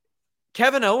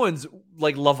Kevin Owens,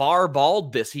 like LeVar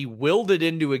Balled this. He willed it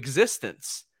into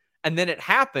existence. And then it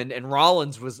happened, and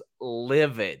Rollins was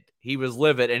livid. He was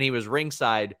livid, and he was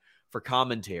ringside for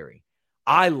commentary.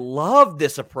 I love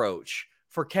this approach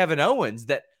for Kevin Owens,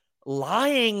 that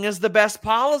lying is the best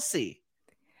policy.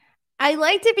 I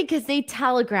liked it because they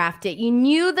telegraphed it. You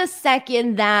knew the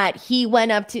second that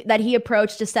he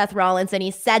approached to Seth Rollins and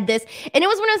he said this. And it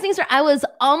was one of those things where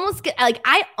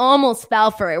I almost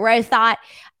fell for it, where I thought,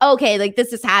 okay, like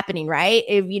this is happening, right?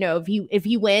 If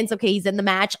he wins, okay, he's in the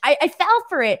match. I fell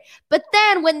for it. But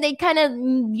then when they kind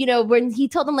of, when he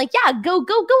told them like, yeah, go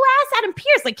ask Adam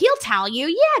Pearce, like he'll tell you,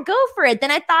 yeah, go for it. Then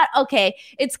I thought, okay,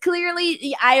 it's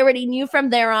clearly, I already knew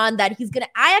from there on that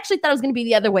I actually thought it was going to be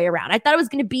the other way around. I thought it was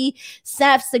going to be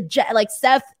Seth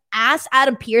asked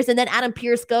Adam Pearce, and then Adam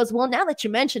Pearce goes, well, now that you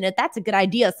mention it, that's a good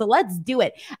idea, so let's do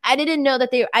it. I didn't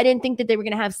think that they were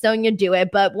going to have Sonya do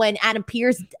it, but when I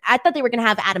thought they were going to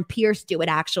have Adam Pearce do it,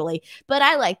 actually. But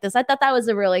I like this. I thought that was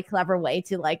a really clever way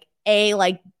to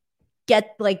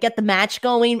get the match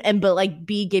going, and but like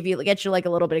B, get you like a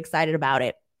little bit excited about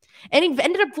it. And he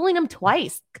ended up fooling him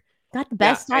twice. Got the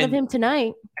best out of him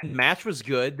tonight. And match was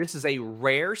good. This is a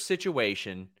rare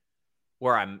situation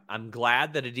where I'm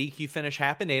glad that a DQ finish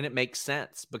happened, and it makes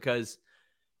sense because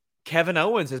Kevin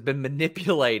Owens has been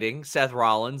manipulating Seth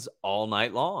Rollins all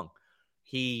night long.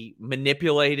 He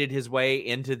manipulated his way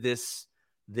into this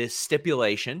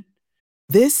stipulation.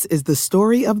 This is the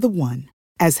story of the one.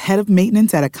 As head of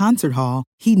maintenance at a concert hall,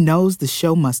 he knows the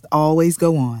show must always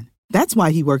go on. That's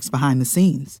why he works behind the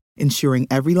scenes, ensuring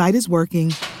every light is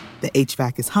working, the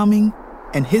HVAC is humming,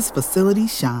 and his facility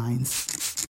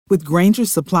shines. With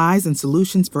Grainger's supplies and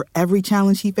solutions for every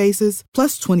challenge he faces,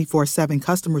 plus 24/7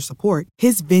 customer support,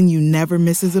 his venue never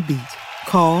misses a beat.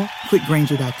 Call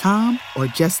quickgrainger.com or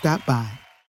just stop by.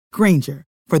 Grainger,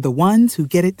 for the ones who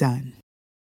get it done.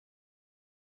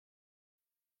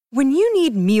 When you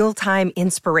need mealtime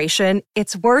inspiration,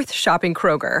 it's worth shopping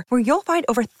Kroger, where you'll find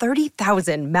over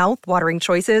 30,000 mouth-watering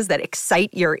choices that excite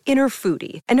your inner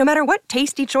foodie. And no matter what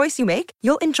tasty choice you make,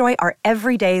 you'll enjoy our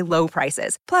everyday low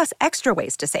prices, plus extra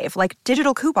ways to save, like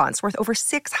digital coupons worth over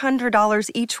 $600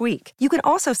 each week. You can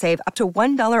also save up to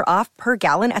 $1 off per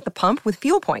gallon at the pump with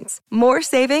fuel points. More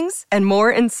savings and more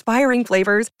inspiring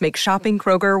flavors make shopping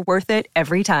Kroger worth it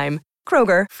every time.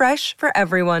 Kroger, fresh for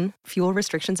everyone. Fuel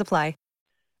restrictions apply.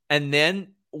 And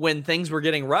then when things were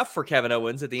getting rough for Kevin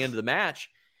Owens at the end of the match,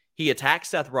 he attacked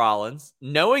Seth Rollins,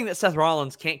 knowing that Seth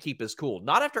Rollins can't keep his cool.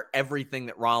 Not after everything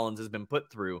that Rollins has been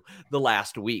put through the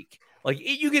last week. Like,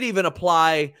 you could even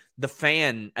apply the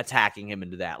fan attacking him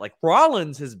into that. Like,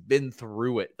 Rollins has been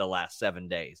through it the last 7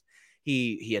 days.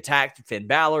 He attacked Finn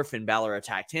Balor. Finn Balor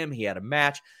attacked him. He had a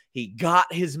match. He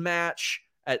got his match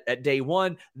at day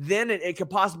one. Then it could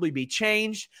possibly be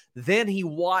changed. Then he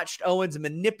watched Owens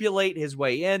manipulate his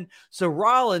way in. So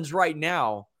Rollins right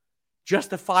now,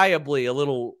 justifiably a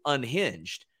little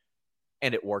unhinged.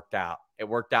 And it worked out. It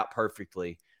worked out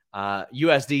perfectly.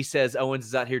 USD says Owens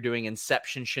is out here doing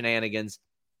Inception shenanigans.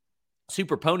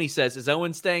 Super Pony says, is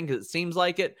Owens staying? Because it seems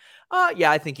like it.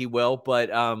 Yeah, I think he will. But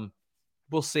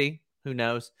we'll see. Who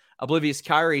knows? Oblivious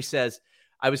Kyrie says,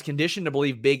 I was conditioned to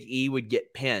believe Big E would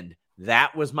get pinned.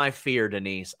 That was my fear,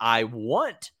 Denise. I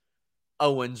want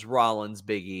Owens, Rollins,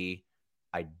 Big E.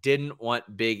 I didn't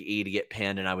want Big E to get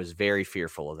pinned, and I was very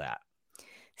fearful of that.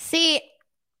 See,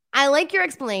 I like your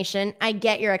explanation. I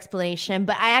get your explanation,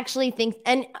 but I actually think,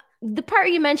 and the part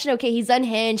you mentioned, okay, he's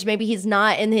unhinged. Maybe he's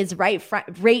not in his right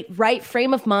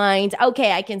frame of mind.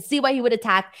 Okay, I can see why he would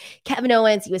attack Kevin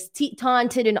Owens. He was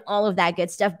taunted and all of that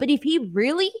good stuff. But if he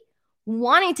really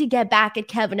wanted to get back at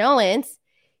Kevin Owens,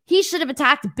 he should have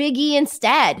attacked Big E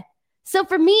instead. So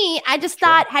for me, I just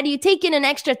thought, had you taken an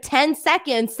extra 10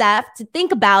 seconds, Seth, to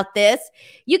think about this,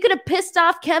 you could have pissed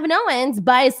off Kevin Owens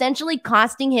by essentially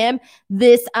costing him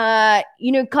this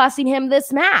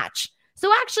match. So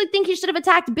I actually think he should have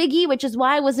attacked Big E, which is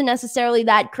why I wasn't necessarily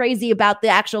that crazy about the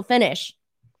actual finish.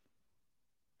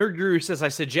 Nerd Guru says, I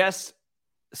suggest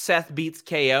Seth beats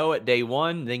KO at day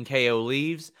one, then KO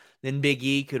leaves. Then Big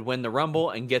E could win the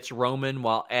Rumble and gets Roman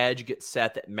while Edge gets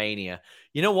Seth at Mania.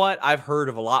 You know what? I've heard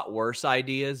of a lot worse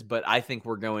ideas, but I think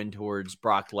we're going towards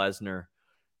Brock Lesnar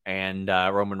and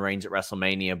Roman Reigns at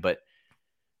WrestleMania. But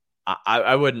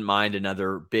I wouldn't mind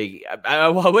another big... I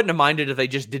wouldn't have minded if they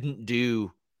just didn't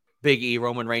do Big E,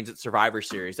 Roman Reigns at Survivor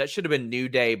Series. That should have been New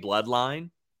Day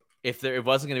Bloodline if it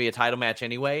wasn't going to be a title match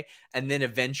anyway. And then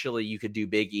eventually you could do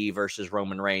Big E versus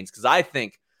Roman Reigns. Because I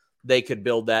think they could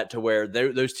build that to where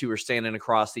those two are standing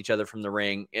across each other from the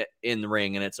ring, in the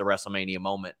ring, and it's a WrestleMania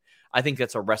moment. I think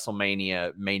that's a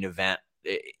WrestleMania main event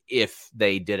if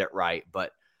they did it right.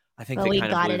 But I think we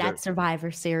got it at Survivor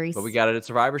Series. But we got it at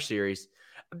Survivor Series.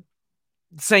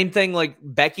 Same thing like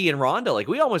Becky and Ronda. Like,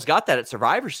 we almost got that at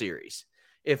Survivor Series.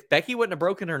 If Becky wouldn't have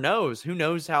broken her nose, who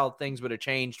knows how things would have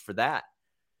changed for that.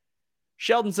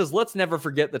 Sheldon says, let's never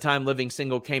forget the time Living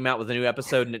Single came out with a new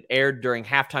episode and it aired during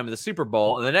halftime of the Super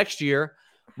Bowl. And the next year,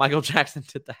 Michael Jackson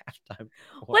did the halftime.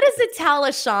 What does it tell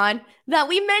us, Sean, that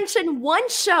we mentioned one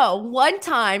show one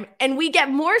time and we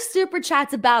get more super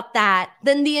chats about that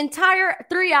than the entire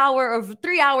 3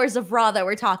 hours of Raw that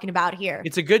we're talking about here?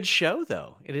 It's a good show,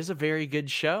 though. It is a very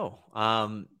good show.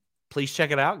 Please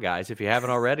check it out, guys, if you haven't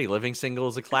already. Living Single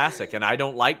is a classic. And I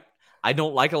don't like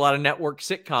a lot of network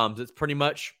sitcoms. It's pretty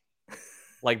much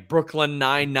like Brooklyn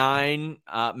Nine-Nine,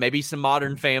 maybe some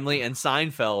Modern Family and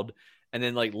Seinfeld, and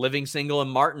then like Living Single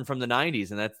and Martin from the 90s.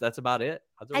 And that's about it.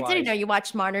 Otherwise, I didn't know you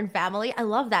watched Modern Family. I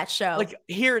love that show. Like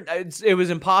here, it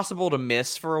was impossible to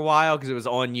miss for a while because it was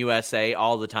on USA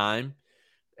all the time.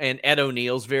 And Ed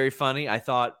O'Neill's very funny. I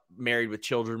thought Married with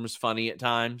Children was funny at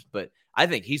times, but I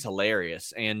think he's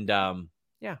hilarious. And so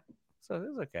it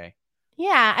was okay.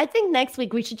 Yeah, I think next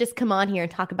week we should just come on here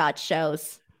and talk about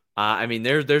shows. I mean,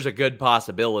 there's a good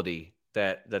possibility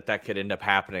that could end up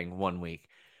happening one week.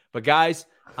 But guys,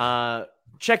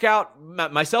 check out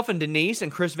myself and Denise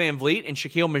and Chris Van Vliet and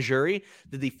Shaquille Majuri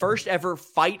did the first ever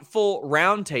Fightful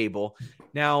Roundtable.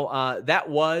 Now, that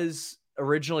was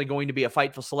originally going to be a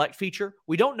Fightful Select feature.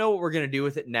 We don't know what we're going to do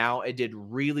with it now. It did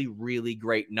really, really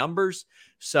great numbers.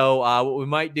 So what we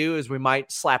might do is we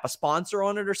might slap a sponsor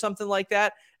on it or something like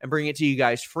that and bring it to you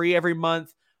guys free every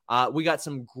month. We got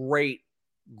some great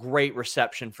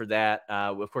reception for that.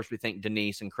 Of course, we thank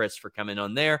Denise and Chris for coming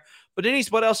on there. But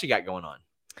Denise, what else you got going on?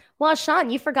 Well,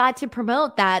 Sean, you forgot to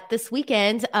promote that this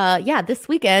weekend. This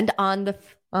weekend on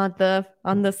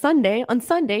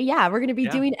Sunday. Yeah, we're going to be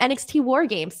doing NXT War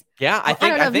Games. Yeah, I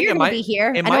think you're going to be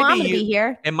here. I know I'm going to be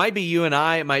here. It might be you and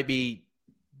I. It might be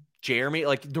Jeremy.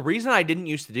 Like, the reason I didn't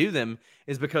used to do them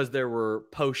is because there were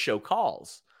post-show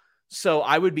calls. So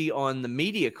I would be on the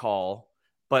media call,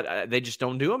 but they just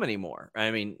don't do them anymore.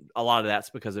 I mean, a lot of that's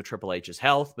because of Triple H's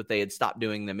health, but they had stopped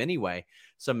doing them anyway.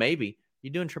 So maybe you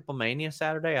doing Triple Mania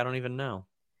Saturday? I don't even know.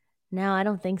 No, I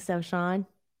don't think so, Sean.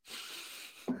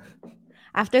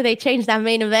 After they changed that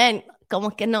main event, como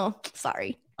que no.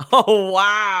 Sorry. Oh,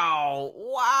 wow.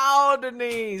 Wow,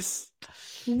 Denise.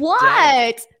 What?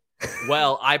 Dang.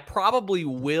 Well, I probably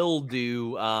will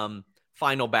do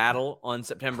Final Battle on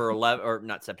September 11th, or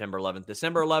not September 11th,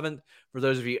 December 11th. For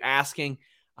those of you asking,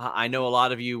 I know a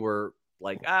lot of you were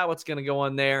like, what's going to go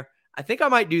on there? I think I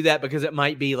might do that because it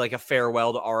might be like a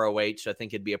farewell to ROH. So I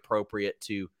think it'd be appropriate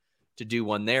to do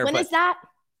one there. When is that?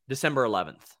 December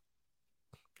 11th.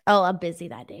 Oh, I'm busy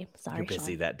that day. Sorry, you're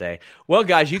busy Sean. that day. Well,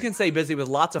 guys, you can stay busy with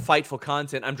lots of Fightful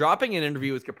content. I'm dropping an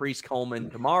interview with Caprice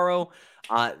Coleman tomorrow,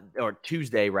 or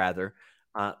Tuesday rather.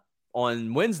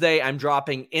 On Wednesday, I'm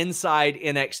dropping Inside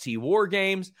NXT War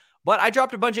Games. But I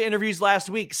dropped a bunch of interviews last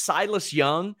week. Silas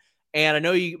Young, and I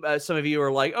know some of you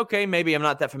are like, okay, maybe I'm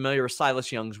not that familiar with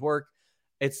Silas Young's work.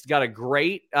 It's got a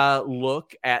great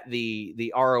look at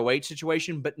the ROH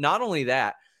situation. But not only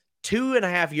that,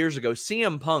 2.5 years ago,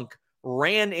 CM Punk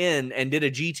ran in and did a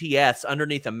GTS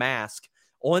underneath a mask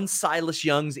on Silas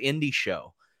Young's indie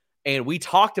show. And we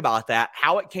talked about that,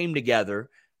 how it came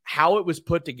together, how it was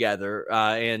put together.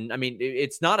 And I mean,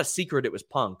 it's not a secret it was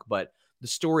Punk, but the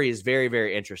story is very,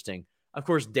 very interesting. Of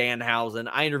course, Danhausen,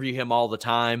 I interview him all the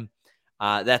time.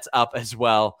 That's up as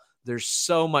well. There's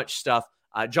so much stuff.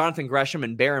 Jonathan Gresham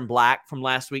and Baron Black from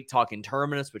last week talking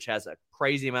Terminus, which has a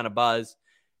crazy amount of buzz.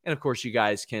 And of course, you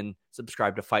guys can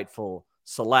subscribe to Fightful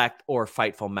Select or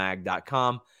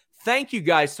FightfulMag.com. Thank you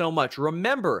guys so much.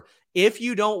 Remember, if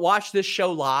you don't watch this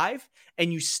show live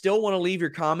and you still want to leave your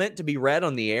comment to be read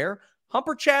on the air,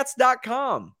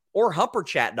 humperchats.com or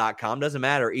humperchat.com. Doesn't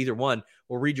matter. Either one.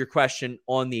 We'll read your question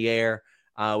on the air.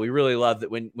 We really love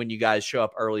that when you guys show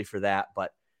up early for that.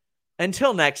 But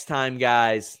until next time,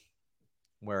 guys,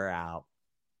 we're out.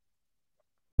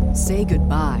 Say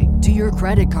goodbye to your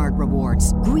credit card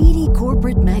rewards. Greedy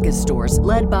corporate mega stores,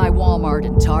 led by Walmart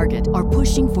and Target, are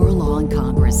pushing for a law in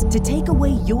Congress to take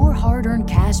away your hard-earned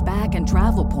cash back and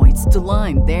travel points to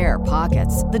line their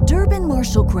pockets. The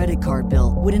Durbin-Marshall credit card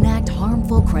bill would enact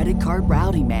harmful credit card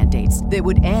routing mandates that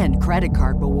would end credit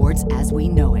card rewards as we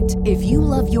know it. If you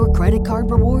love your credit card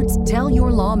rewards, tell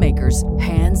your lawmakers,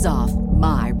 hands off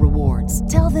my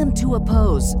rewards. Tell them to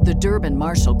oppose the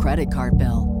Durbin-Marshall credit card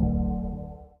bill.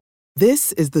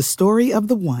 This is the story of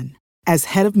the one. As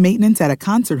head of maintenance at a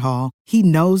concert hall, he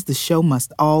knows the show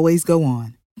must always go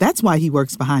on. That's why he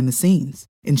works behind the scenes,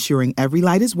 ensuring every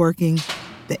light is working,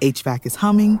 the HVAC is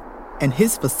humming, and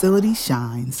his facility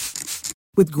shines.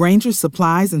 With Grainger's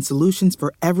supplies and solutions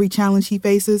for every challenge he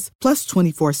faces, plus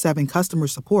 24/7 customer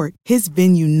support, his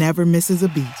venue never misses a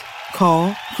beat.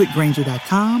 Call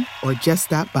quickgrainger.com or just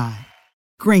stop by.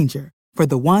 Grainger, for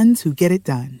the ones who get it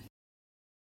done.